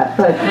doing that,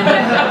 but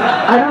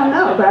I don't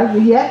know. But I've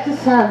yet to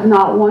have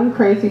not one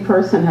crazy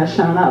person has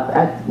shown up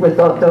with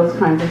those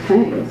kinds of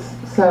things.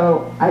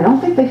 So I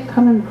don't think they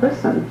come in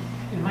person.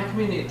 In my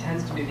community, it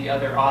tends to be the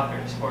other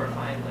authors,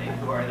 horrifyingly,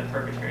 who are the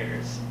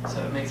perpetrators.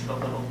 So it makes it a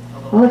little.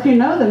 Well, if you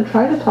know them,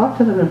 try to talk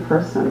to them in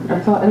person.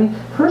 That's all. I mean,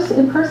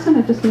 in person,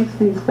 it just makes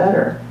things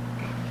better.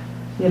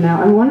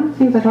 And one of the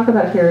things I talk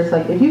about here is,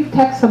 like, if you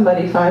text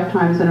somebody 5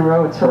 times in a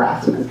row, it's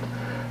harassment.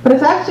 But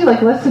it's actually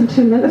like less than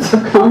 2 minutes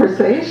of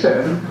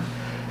conversation,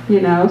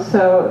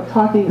 so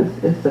talking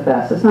is the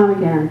best. It's not a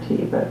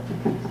guarantee, but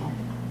it can help.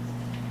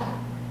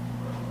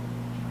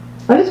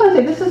 I just want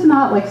to say, this is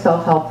not like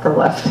self-help for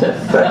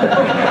leftists.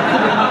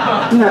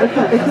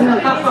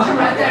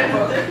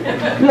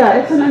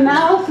 It's an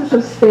analysis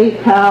of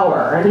state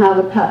power and how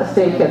the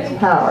state gets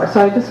power.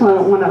 So I just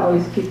want to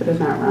always keep it in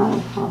that realm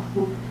if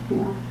possible.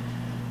 Yeah.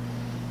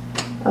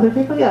 Other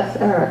people? Yes,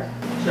 Eric.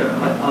 Sure.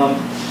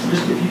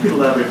 Just if you could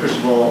elaborate, first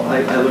of all,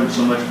 I learned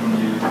so much from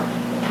you,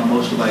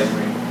 most of I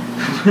agree.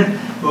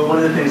 But one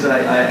of the things I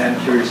am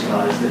curious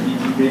about is that you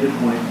made the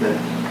point that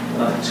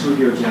 2 of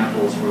your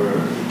examples were,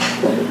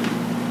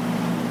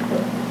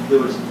 there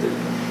was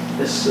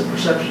this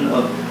perception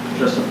of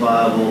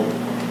justifiable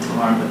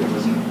harm, but it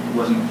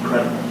wasn't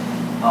credible.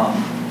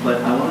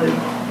 But I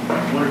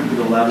wonder if you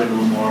could elaborate a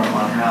little more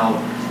on how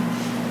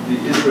the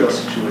Israel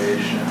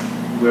situation,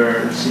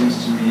 where it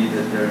seems to me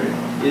that there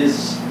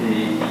is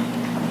a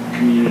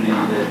community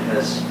that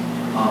has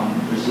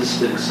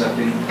resisted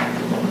accepting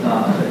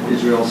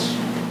Israel's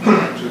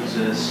right to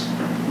exist,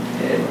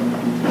 and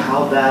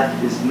how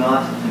that is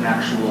not an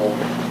actual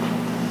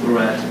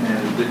threat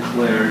and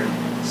declared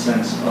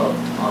sense of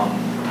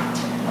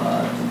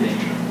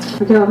danger.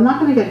 Okay, I'm not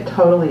going to get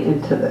totally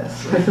into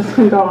this because this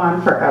can go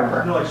on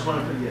forever. No, I just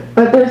want to get.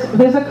 But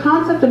there's a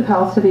concept in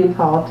Palestinian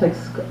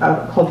politics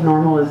called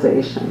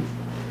normalization.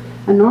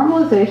 And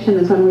normalization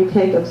is when we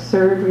take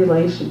absurd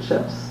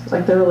relationships,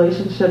 like the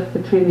relationship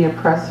between the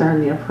oppressor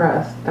and the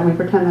oppressed, and we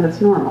pretend that it's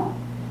normal.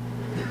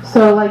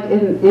 So like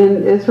in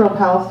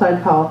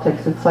Israel-Palestine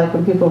politics, it's like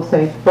when people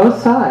say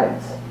both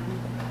sides.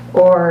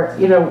 Or,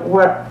 you know,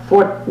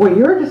 what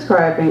you're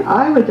describing,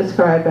 I would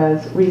describe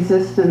as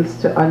resistance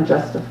to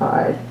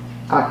unjustified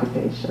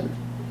occupation.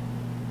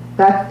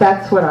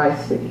 That's what I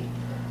see.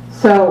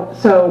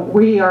 So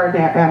we are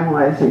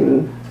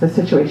analyzing the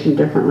situation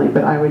differently,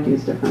 but I would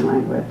use different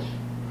language.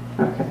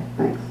 Okay,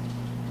 thanks.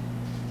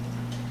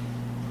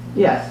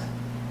 Yes?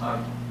 I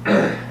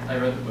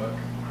read the book,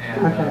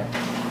 and okay.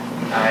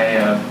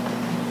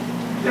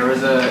 There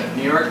was a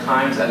New York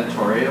Times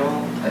editorial,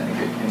 I think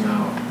it came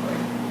out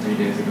 3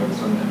 days ago.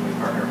 This one Emily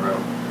Parker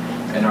wrote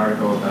an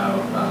article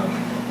about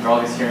there are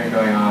all these hearings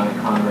going on in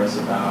Congress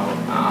about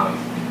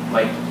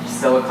like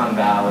Silicon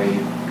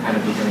Valley kind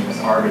of becoming this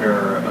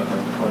arbiter of like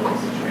the political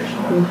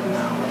situation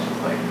now, which is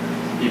like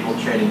people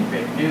trading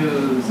fake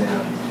news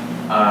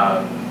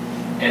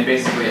and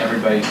basically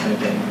everybody's kind of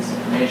getting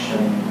misinformation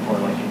or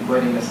like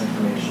inflating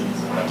misinformation,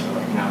 so that's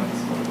like now in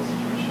this political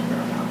situation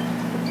we're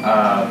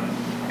now.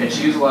 And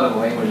she used a lot of the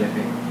language, I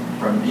think,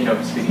 from, you know,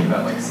 speaking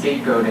about like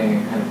scapegoating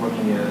and kind of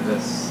looking at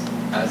this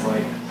as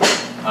like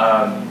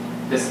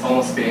this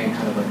almost being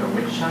kind of like a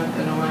witch hunt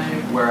in a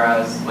way,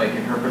 whereas like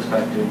in her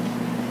perspective,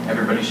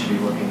 everybody should be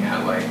looking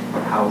at like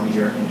how we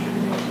are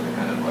contributing to the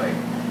kind of like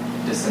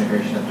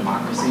disintegration of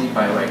democracy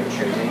by like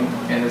trading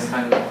in this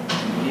kind of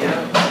media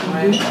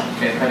way,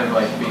 and kind of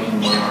like being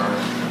more,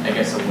 I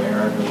guess,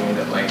 aware of the way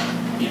that like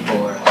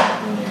people are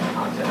consuming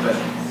content. But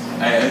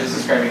I'm just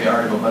describing the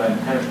article, but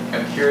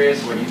I'm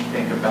curious what you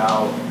think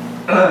about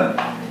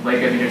like,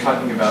 I mean, you're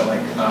talking about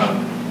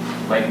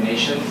like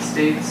nation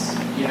states,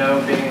 you know,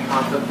 being in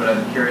conflict, but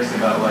I'm curious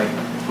about like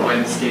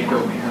when the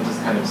scapegoat becomes this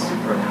kind of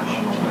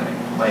supranational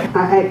thing. Like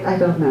I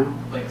don't know.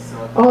 Like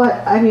so. Oh,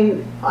 I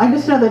mean, I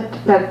just know that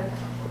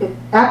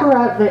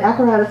the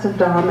apparatus of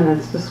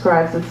dominance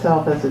describes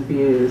itself as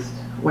abused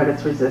when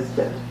it's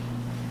resisted.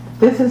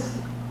 This is,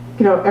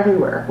 you know,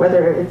 everywhere,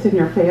 whether it's in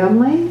your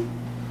family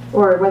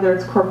or whether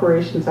it's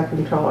corporations that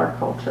control our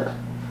culture.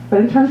 But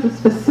in terms of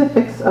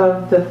specifics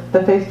of the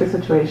Facebook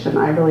situation,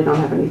 I really don't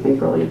have anything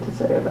brilliant to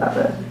say about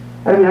it.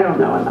 I mean, I don't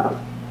know enough.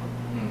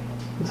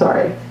 I'm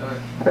sorry.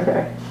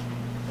 Okay.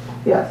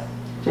 Yes,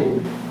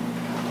 Jane.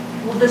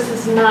 Well, this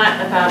is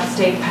not about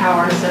state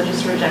power, so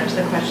just reject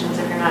the questions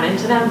if you're not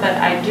into them, but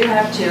I do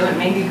have two, and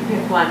maybe you can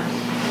pick one.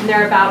 And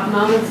they're about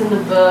moments in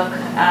the book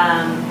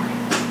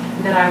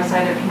that I was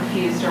either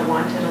confused or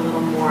wanted a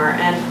little more.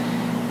 And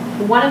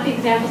one of the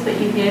examples that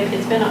you give,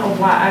 it's been a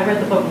while, I read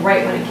the book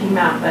right when it came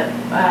out, but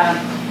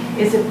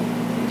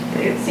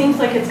it seems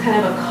like it's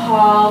kind of a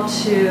call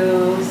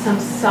to some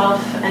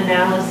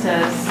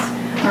self-analysis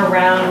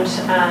around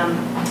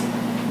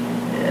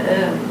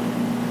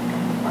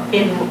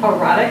in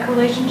erotic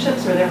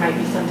relationships where there might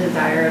be some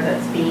desire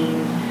that's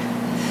being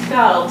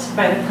felt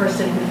by the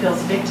person who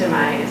feels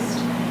victimized.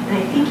 And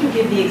I think you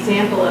give the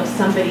example of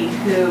somebody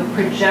who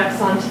projects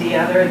onto the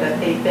other that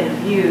they've been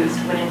abused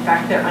when in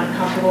fact they're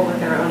uncomfortable with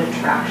their own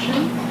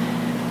attraction.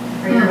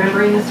 Are you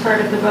remembering this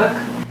part of the book?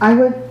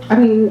 I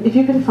mean, if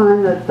you can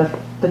find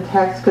the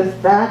text,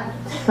 because that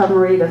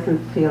summary doesn't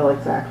feel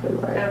exactly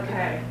right.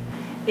 Okay.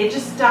 It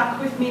just stuck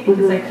with me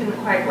because I couldn't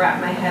quite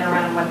wrap my head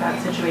around what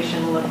that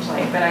situation looked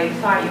like. But I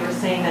thought you were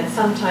saying that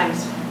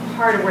sometimes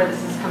part of where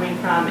this is coming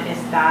from is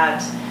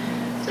that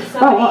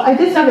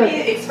somebody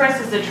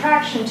expresses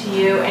attraction to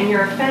you and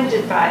you're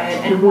offended by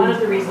it. And one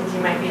of the reasons you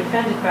might be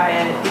offended by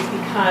it is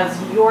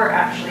because you're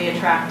actually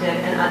attracted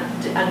and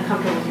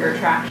uncomfortable with your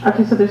attraction.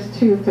 Okay, so there's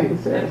two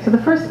things there. Okay. So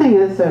the first thing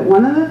is that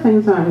one of the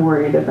things I'm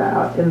worried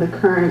about in the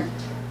current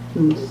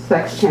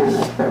sex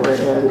panic that we're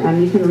in,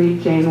 and you can read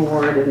Jane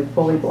Ward in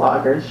Fully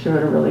Bloggers, she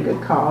wrote a really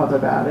good column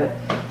about it,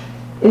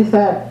 is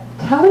that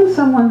telling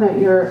someone that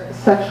you're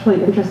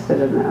sexually interested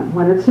in them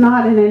when it's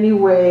not in any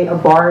way a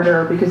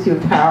barter because you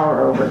have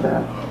power over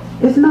them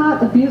is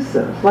not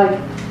abusive. Like,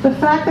 the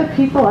fact that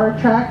people are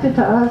attracted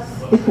to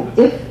us,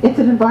 if it's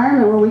an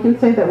environment where we can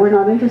say that we're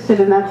not interested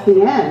and that's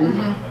the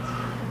end,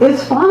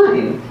 is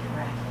fine.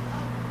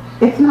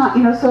 It's not,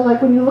 you know, so like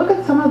when you look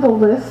at some of the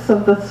lists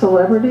of the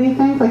celebrity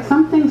things, like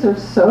some things are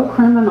so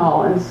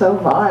criminal and so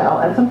vile,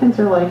 and some things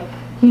are like,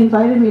 he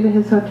invited me to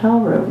his hotel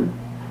room.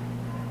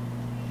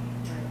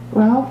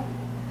 Well,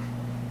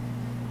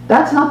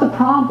 that's not the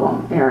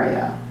problem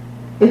area.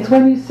 It's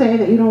when you say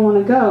that you don't want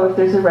to go if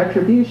there's a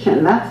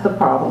retribution. That's the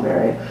problem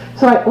area.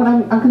 So when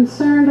I'm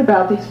concerned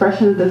about the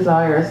expression of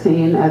desire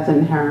seen as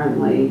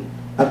inherently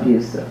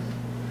abusive.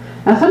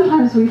 Now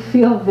sometimes we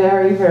feel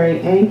very,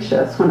 very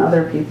anxious when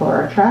other people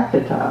are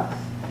attracted to us.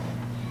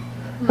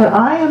 But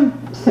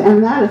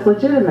and that is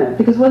legitimate,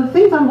 because one of the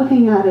things I'm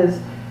looking at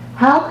is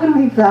how can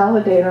we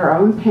validate our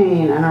own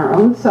pain and our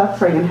own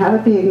suffering and have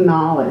it be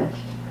acknowledged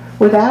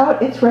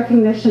without its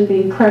recognition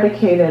being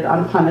predicated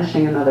on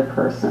punishing another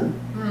person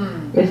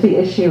if the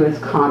issue is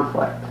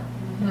conflict,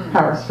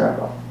 power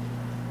struggle.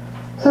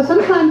 So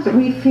sometimes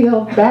we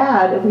feel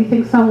bad if we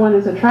think someone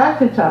is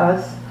attracted to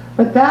us,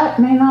 but that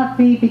may not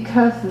be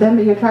because them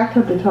being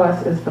attracted to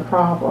us is the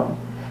problem.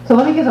 So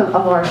let me give a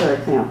larger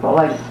example.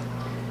 Like,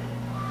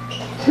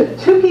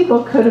 two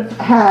people could have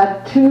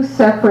had two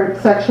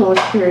separate sexual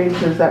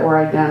experiences that were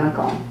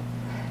identical.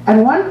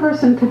 And one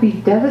person could be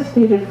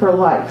devastated for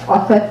life,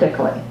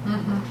 authentically.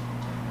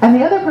 And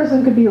the other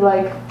person could be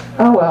like,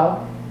 oh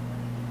well.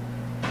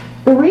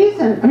 The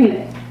reason,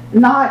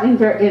 not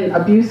in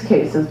abuse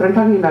cases, but I'm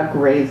talking about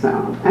gray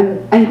zone.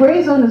 And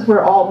gray zone is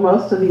where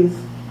most of these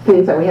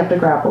things that we have to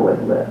grapple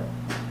with live.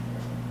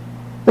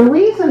 The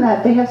reason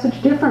that they have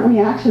such different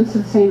reactions to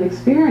the same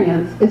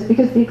experience is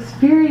because the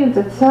experience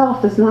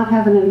itself does not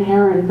have an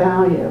inherent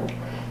value.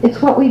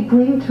 It's what we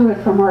bring to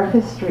it from our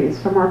histories,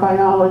 from our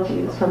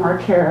biologies, from our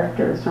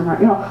characters, from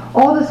our,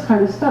 all this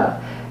kind of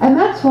stuff. And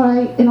that's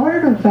why, in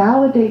order to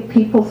validate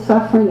people's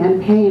suffering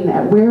and pain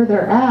at where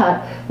they're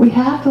at, we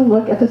have to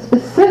look at the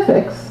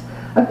specifics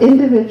of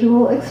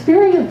individual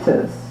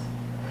experiences.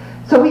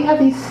 So we have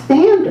these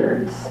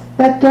standards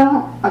that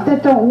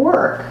don't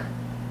work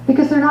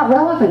because they're not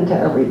relevant to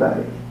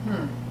everybody.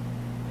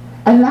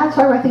 And that's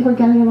why I think we're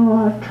getting in a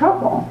lot of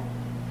trouble.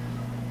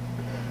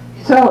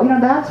 So,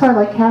 that's why,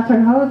 like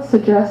Catherine Hodes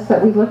suggests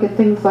that we look at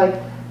things like,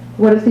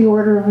 what is the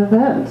order of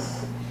events?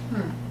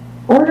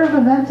 Order of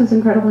events is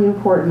incredibly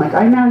important. Like,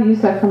 I now use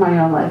that for my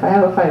own life. I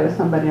have a fight with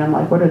somebody, and I'm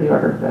like, what are the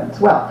order of events?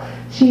 Well,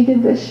 she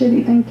did this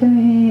shitty thing to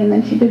me, and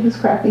then she did this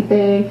crappy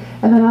thing,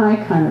 and then I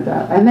kind of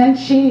done. And then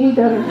she did.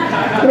 When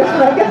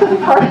I get to the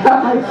part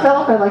about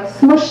myself, I like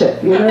smush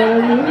it, you know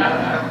what I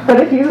mean? But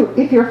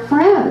if you're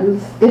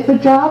friends, if the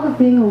job of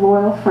being a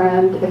loyal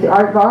friend, if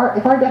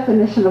our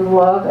definition of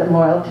love and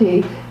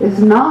loyalty is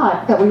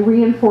not that we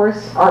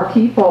reinforce our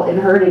people in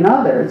hurting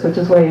others, which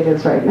is the way it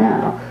is right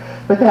now,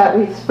 but that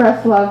we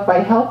express love by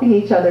helping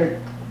each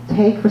other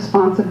take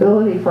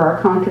responsibility for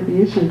our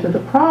contribution to the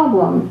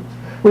problem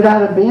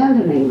without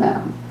abandoning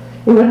them.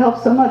 It would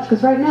help so much,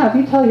 because right now, if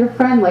you tell your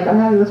friend, like, I'm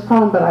having this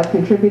problem, but I've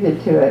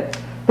contributed to it,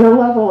 their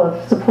level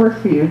of support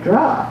for you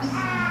drops.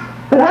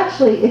 But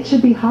actually, it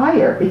should be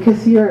higher,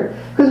 because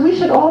we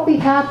should all be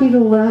happy to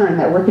learn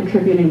that we're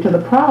contributing to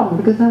the problem,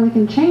 because then we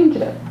can change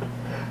it.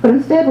 But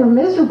instead, we're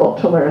miserable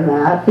to learn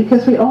that,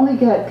 because we only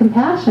get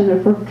compassion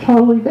if we're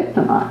totally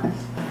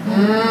victimized.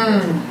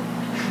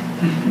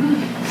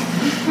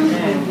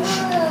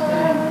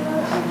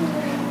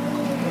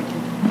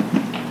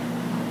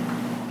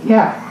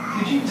 Yeah.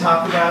 Could you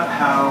talk about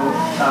how,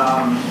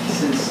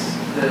 since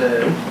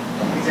the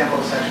example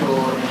of sexual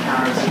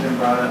encounters has been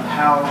brought up,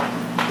 how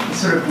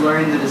sort of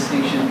blurring the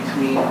distinction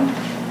between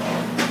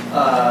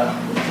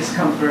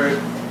discomfort,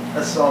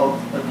 assault,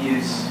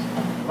 abuse,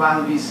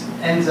 violent abuse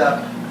ends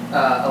up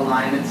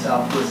aligning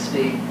itself with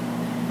state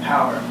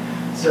power.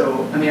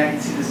 So, I can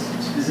see this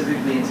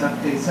specifically in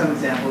some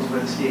examples where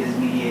the state is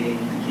mediating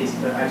the case,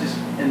 but I just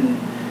am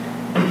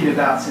thinking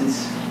about,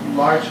 since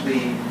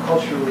largely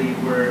culturally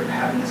we're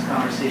having this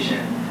conversation,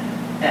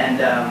 and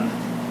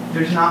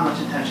there's not much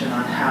attention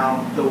on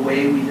how the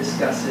way we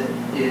discuss it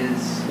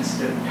is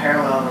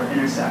parallel or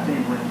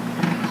intersecting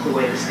with the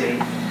way the state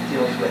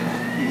deals with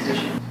these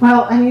issues.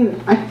 Well,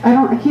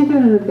 I can't do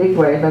it in a big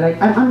way, but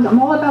I'm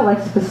all about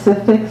like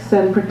specifics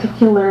and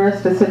particular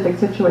specific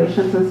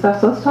situations and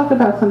stuff. So let's talk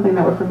about something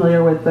that we're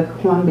familiar with, the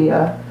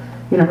Columbia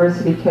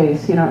University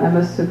case.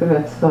 Emma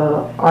Sukovitz,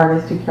 the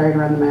artist who carried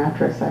around the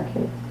mattress, that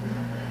case.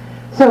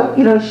 So,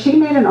 she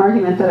made an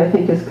argument that I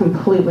think is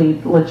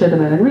completely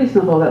legitimate and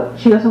reasonable, that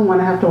she doesn't want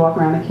to have to walk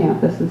around the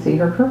campus and see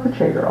her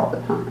perpetrator all the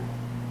time.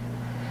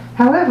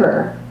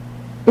 However,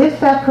 if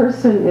that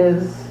person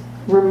is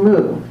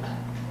removed,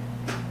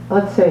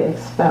 let's say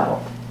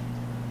expelled,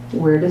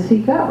 where does he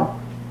go?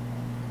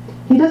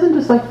 He doesn't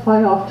just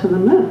fly off to the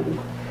moon.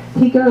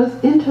 He goes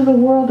into the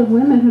world of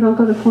women who don't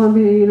go to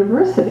Columbia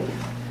University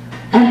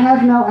and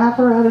have no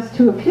apparatus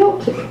to appeal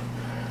to.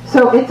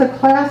 So it's a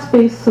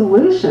class-based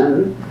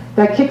solution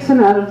that kicks him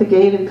out of the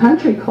gated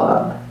country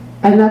club,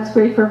 and that's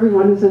great for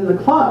everyone who's in the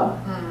club.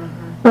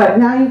 But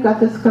now you've got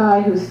this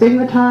guy who's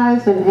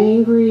stigmatized and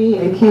angry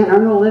and can't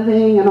earn a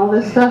living and all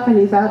this stuff, and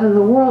he's out in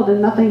the world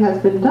and nothing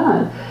has been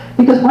done.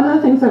 Because one of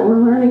the things that we're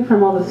learning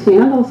from all the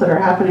scandals that are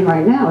happening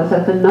right now is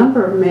that the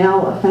number of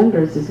male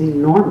offenders is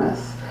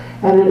enormous,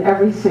 and in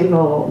every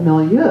single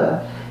milieu.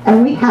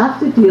 And we have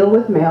to deal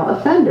with male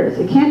offenders.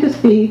 It can't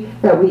just be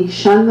that we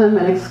shun them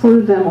and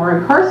exclude them or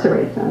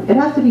incarcerate them. It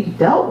has to be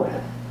dealt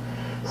with.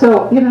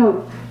 So,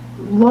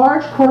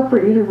 large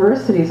corporate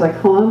universities like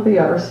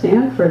Columbia or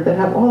Stanford that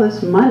have all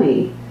this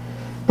money,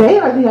 they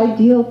are the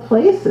ideal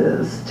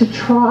places to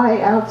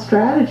try out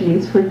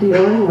strategies for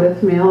dealing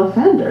with male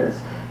offenders.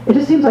 It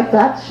just seems like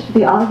that's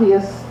the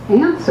obvious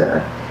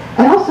answer.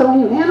 And also, when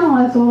you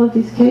analyze all of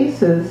these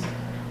cases,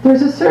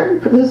 there's a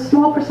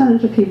small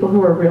percentage of people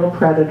who are real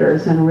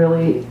predators and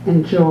really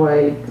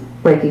enjoy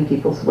breaking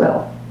people's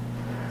will.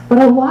 But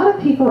a lot of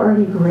people are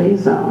in gray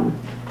zone,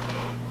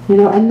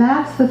 and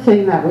that's the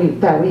thing that we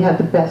have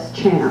the best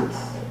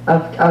chance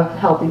of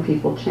helping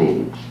people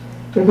change.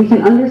 If we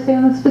can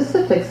understand the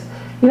specifics,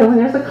 when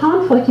there's a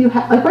conflict,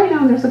 like right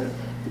now, there's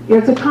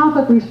a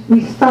conflict,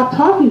 we stop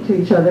talking to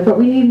each other, but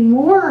we need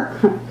more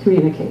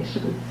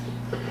communication.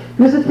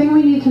 Because the thing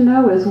we need to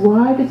know is,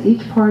 why does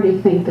each party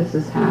think this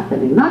is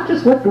happening? Not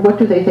just what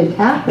do they think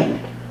happened,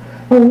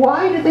 but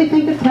why do they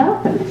think it's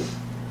happening?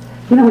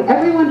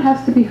 Everyone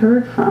has to be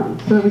heard from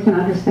so that we can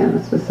understand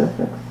the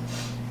specifics.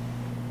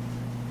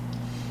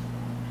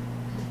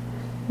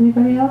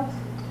 Anybody else?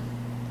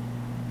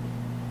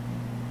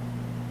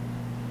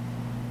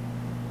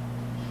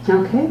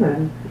 Okay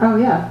then. Oh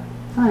yeah.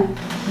 Hi. I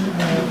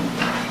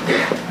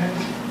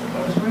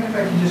was wondering if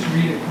I could just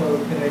read a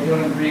quote that I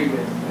don't agree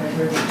with. I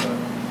agree with the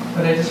quote,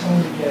 but I just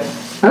wanted to get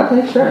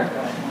okay, sure.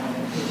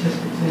 It's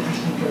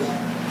interesting because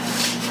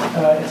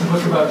it's a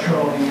book about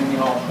trolling and the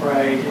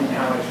alt-right and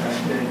how it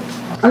affected.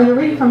 Are you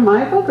reading from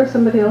my book or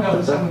somebody else's book?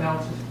 No, someone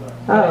else's book.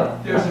 Oh.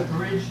 There's a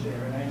bridge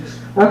there, and I just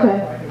okay.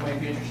 thought it might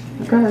be interesting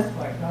to Go ahead.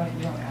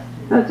 You don't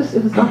have to.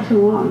 It was not too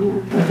long,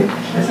 yeah. Okay.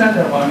 It's not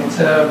that long.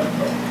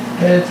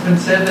 It's been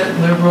said that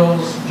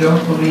liberals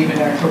don't believe in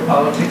actual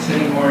politics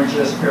anymore,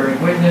 just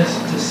bearing witness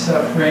to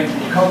suffering.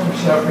 The cult of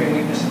suffering,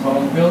 weakness, and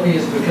vulnerability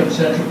has become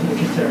central to the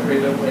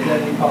contemporary liberal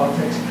identity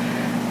politics,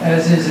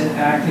 as is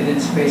enacted in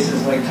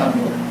spaces like Tumblr,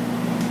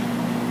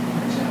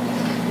 for example.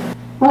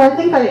 Well, I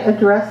think I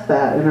addressed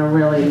that in a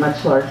really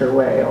much larger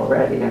way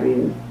already. I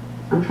mean,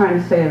 I'm trying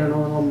to say it in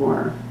a little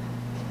more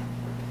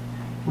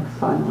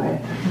fun way.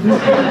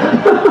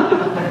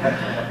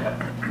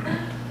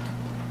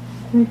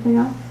 Anything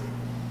else?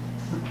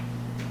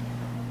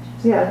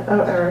 Yeah,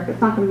 Eric, it's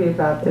not going to be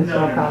about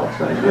Israel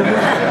Palestine.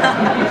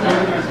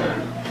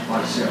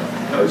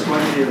 I was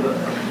going to be there's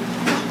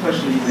a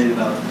question you made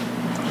about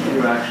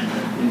interaction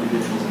of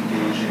individuals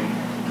engaging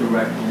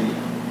directly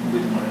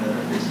with one another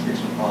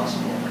face-to-face when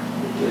possible.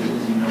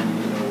 As you know,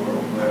 we live in a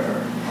world where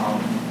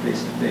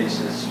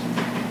face-to-face has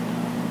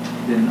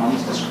been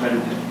almost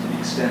discredited to the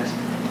extent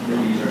that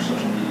we use our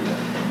social media.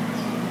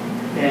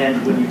 And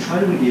when you try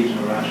to engage in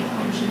a rational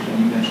conversation,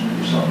 you mentioned it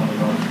yourself on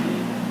your own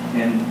feed,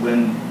 and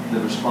when the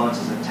response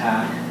is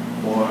attack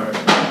or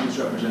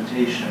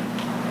misrepresentation,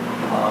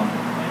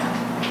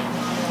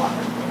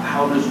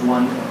 how does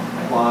one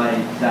apply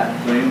that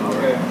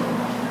framework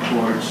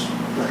towards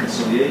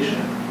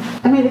reconciliation?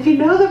 I mean, if you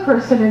know the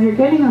person and you're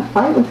getting a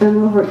fight with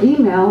them over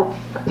email,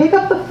 pick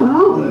up the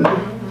phone.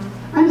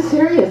 I'm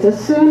serious. As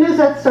soon as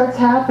that starts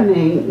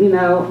happening,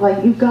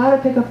 you've got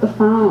to pick up the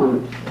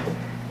phone.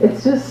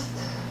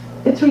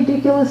 It's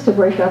ridiculous to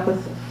break up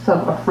with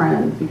a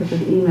friend because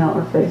of email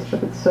or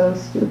Facebook. It's so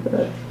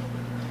stupid.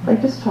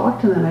 Just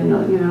talk to them, and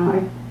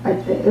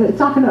it's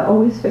not going to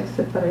always fix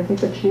it, but I think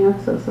the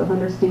chances of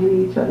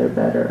understanding each other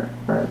better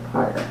are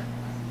higher.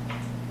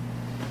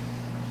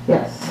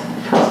 Yes,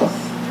 Charles.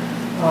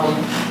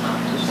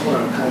 Just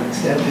want to kind of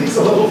extend things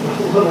a little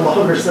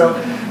longer. So,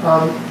 there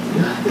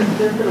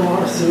have been a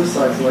lot of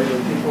suicides lately.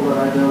 People that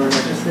I know, and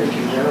I just think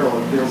in general,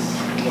 it feels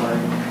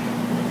like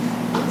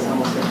it's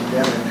almost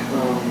epidemic.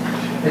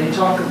 And you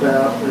talk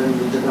about in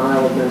the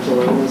denial of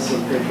mental illness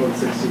on page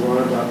 161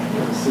 about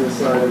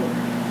suicide.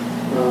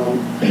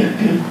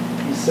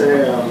 You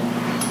say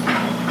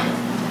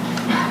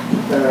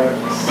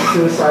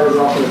suicide is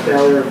often a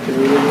failure of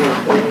community,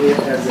 and thinking it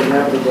as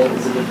inevitable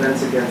is a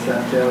defense against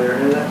that failure.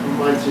 And that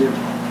reminds me of,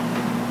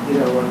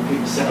 when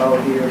people say, oh,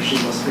 he or she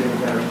must be in a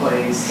better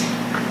place,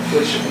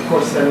 which of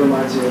course then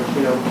reminds you of,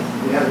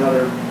 we had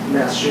another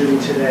mass shooting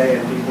today,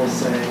 and people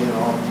saying,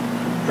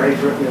 pray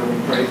for, we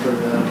pray for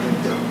the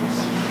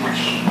victims.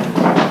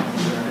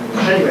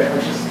 Anyway,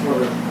 I just want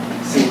to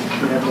see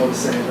if you have more to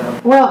say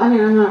about. Well, I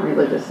mean, I'm not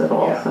religious at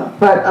all, yeah. so,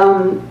 but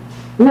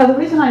the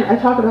reason I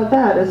talk about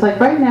that is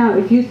right now,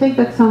 if you think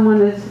that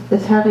someone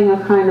is having a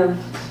kind of,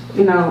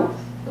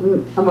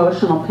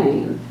 emotional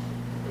pain,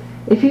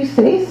 if you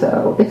say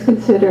so, it's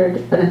considered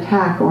an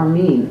attack or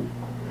mean.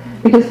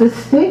 Because the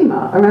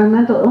stigma around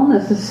mental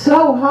illness is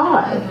so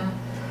high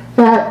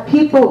that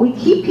we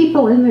keep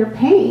people in their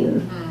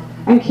pain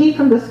and keep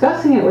from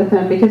discussing it with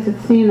them because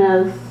it's seen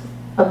as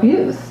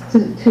abuse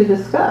to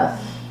discuss.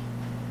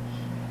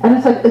 And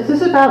it's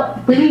just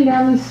about bringing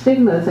down these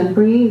stigmas and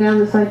bringing down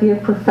this idea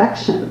of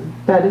perfection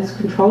that is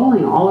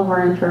controlling all of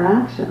our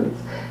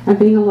interactions, and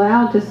being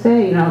allowed to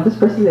say, this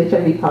person is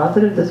HIV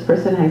positive, this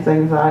person has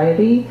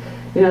anxiety,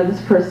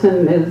 this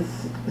person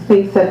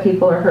thinks that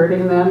people are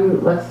hurting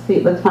them. Let's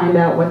find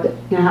out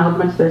how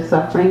much they're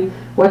suffering,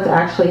 what's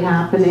actually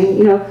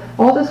happening.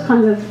 All this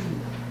kind of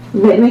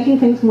making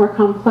things more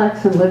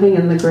complex and living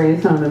in the gray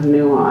zone of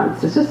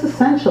nuance is just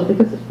essential,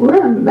 because we're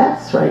in a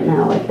mess right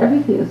now. Like,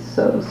 everything is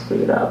so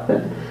screwed up,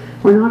 and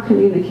we're not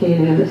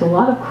communicating, and there's a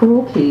lot of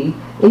cruelty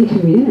in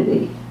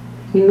community,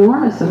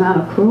 enormous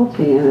amount of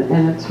cruelty,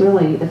 and it's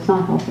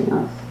not helping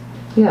us.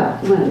 Yeah,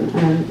 Lynn,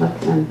 and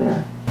let's end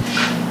there.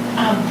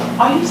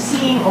 Are you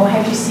seeing, or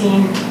have you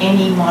seen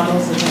any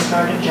models of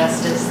restorative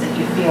justice that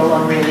you feel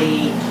are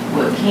really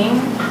working?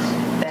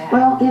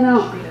 Well,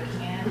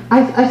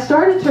 I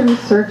started to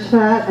research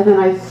that, and then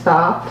I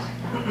stopped.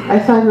 I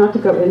decided not to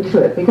go into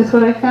it, because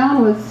what I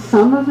found was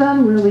some of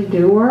them really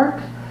do work,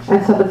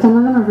 but some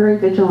of them are very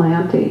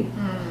vigilante.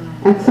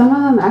 And some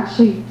of them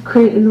actually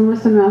create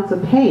enormous amounts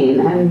of pain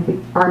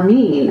and are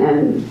mean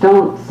and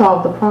don't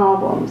solve the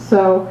problem.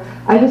 So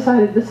I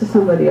decided this is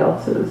somebody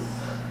else's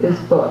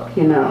book,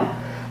 I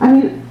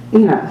mean,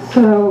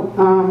 so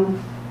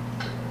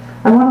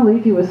I want to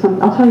leave you with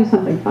I'll tell you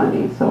something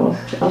funny, so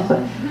I'll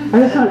say, I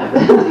just want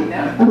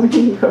and we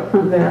can go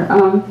from there.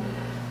 I'll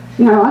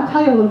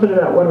tell you a little bit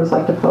about what it was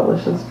like to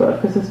publish this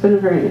book, because it's been a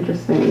very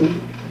interesting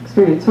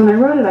experience. When I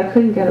wrote it, I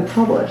couldn't get it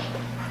published.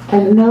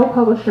 And no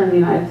publisher in the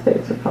United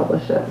States would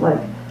publish it. Like,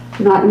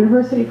 not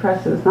university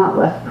presses, not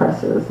left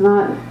presses,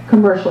 not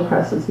commercial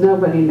presses,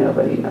 nobody.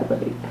 And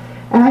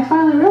I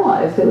finally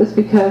realized it was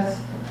because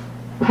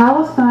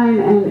Palestine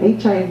and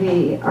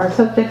HIV are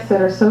subjects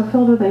that are so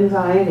filled with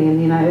anxiety in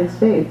the United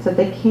States that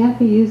they can't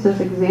be used as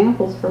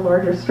examples for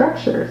larger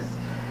structures.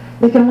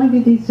 They can only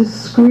be these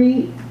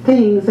discrete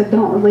things that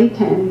don't relate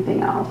to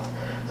anything else.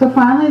 So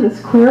finally,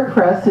 this queer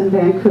press in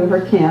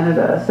Vancouver,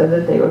 Canada, said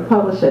that they would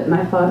publish it, and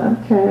I thought,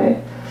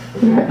 okay.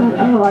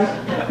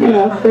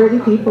 30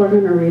 people are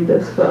going to read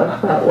this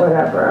book, but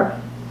whatever.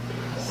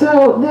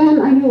 So then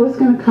I knew it was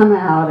going to come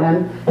out,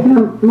 and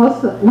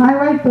when I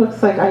write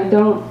books, like, I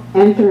don't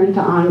enter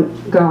into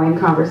ongoing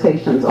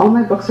conversations. All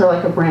my books are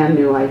like a brand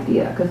new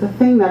idea, because the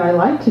thing that I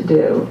like to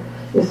do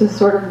is to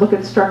sort of look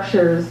at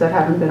structures that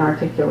haven't been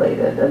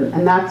articulated,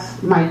 and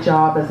that's my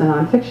job as a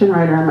nonfiction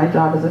writer, and my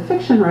job as a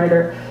fiction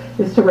writer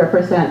is to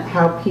represent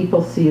how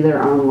people see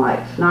their own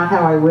life. Not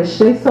how I wish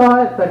they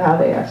saw it, but how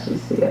they actually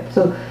see it.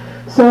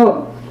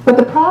 But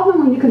the problem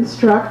when you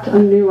construct a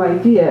new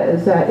idea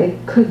is that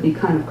it could be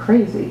kind of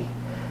crazy.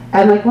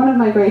 And like, one of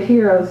my great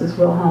heroes is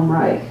Wilhelm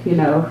Reich,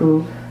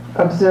 who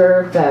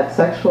observed that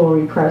sexual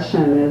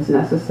repression is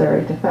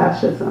necessary to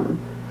fascism,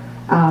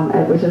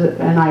 which is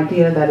an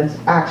idea that is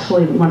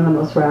actually one of the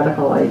most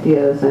radical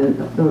ideas, and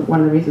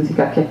one of the reasons he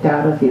got kicked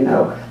out of,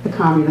 the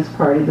Communist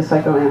Party, the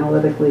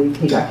Psychoanalytic League.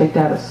 He got kicked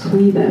out of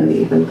Sweden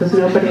even, because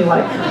nobody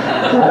liked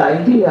that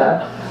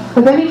idea.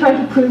 But then he tried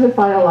to prove it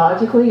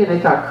biologically, and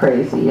it got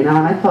crazy, and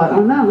I thought,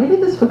 oh no, maybe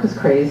this book is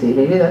crazy.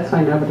 Maybe that's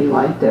why nobody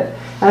liked it.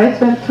 And I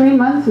spent 3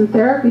 months in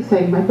therapy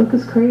saying, my book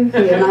is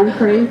crazy, and I'm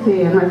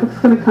crazy, and my book's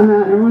going to come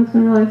out, and everyone's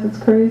going to realize it's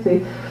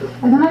crazy.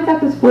 And then I got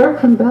this blurb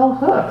from Bell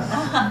Hooks,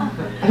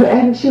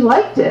 and she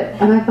liked it,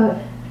 and I thought,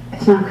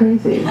 it's not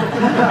crazy.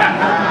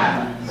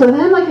 So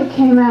then, it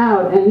came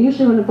out, and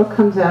usually when a book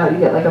comes out, you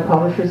get a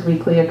Publishers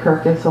Weekly, a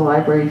Kirkus, a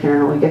Library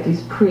Journal, you get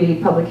these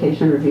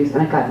pre-publication reviews,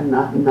 and I got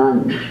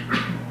none.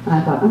 And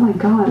I thought, oh my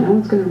God, no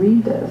one's going to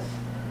read this.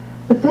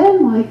 But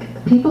then,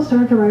 people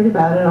started to write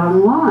about it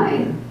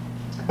online.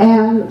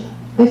 And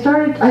I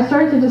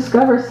started to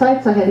discover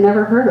sites I had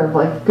never heard of,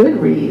 like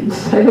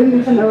Goodreads. I didn't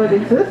even know it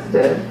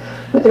existed.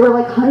 But there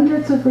were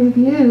hundreds of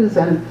reviews,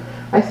 and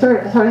so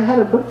I had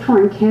a book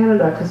tour in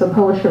Canada because the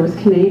publisher was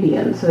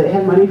Canadian, so they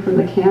had money from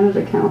the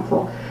Canada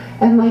Council.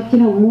 And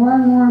more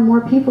and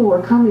more people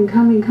were coming.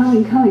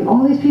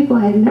 All these people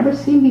I had never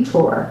seen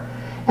before.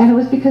 And it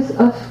was because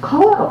of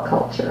call-out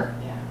culture,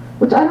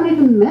 which I don't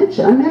even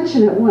mention. I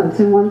mention it once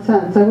in one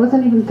sentence. I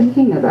wasn't even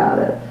thinking about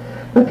it.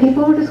 But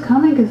people were just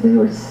coming because they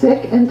were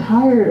sick and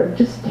tired of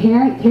just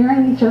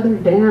tearing each other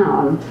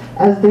down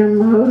as their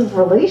mode of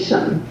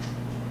relation.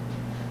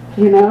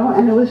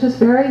 And it was just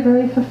very,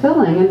 very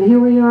fulfilling. And here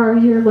we are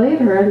a year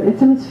later, and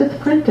it's in its 5th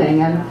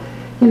printing. And,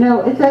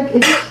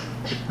 it just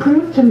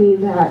proved to me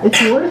that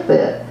it's worth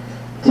it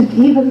to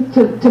even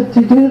to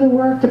do the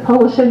work, to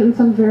publish it in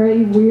some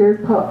very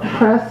weird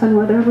press and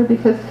whatever,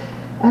 because,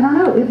 I don't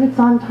know, if it's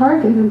on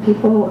target and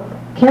people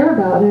care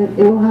about it,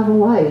 it will have a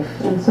life.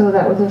 And so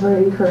that was a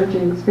very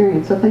encouraging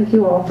experience. So thank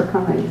you all for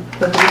coming.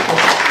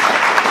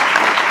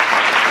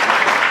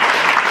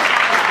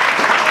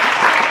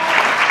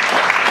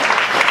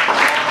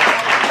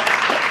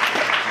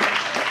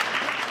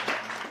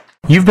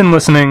 You've been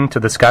listening to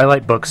the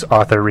Skylight Books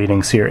author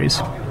reading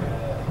series.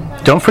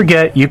 Don't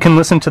forget you can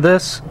listen to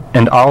this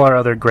and all our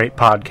other great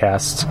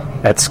podcasts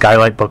at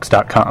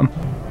skylightbooks.com.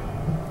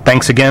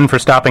 Thanks again for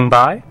stopping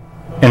by,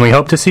 and we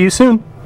hope to see you soon.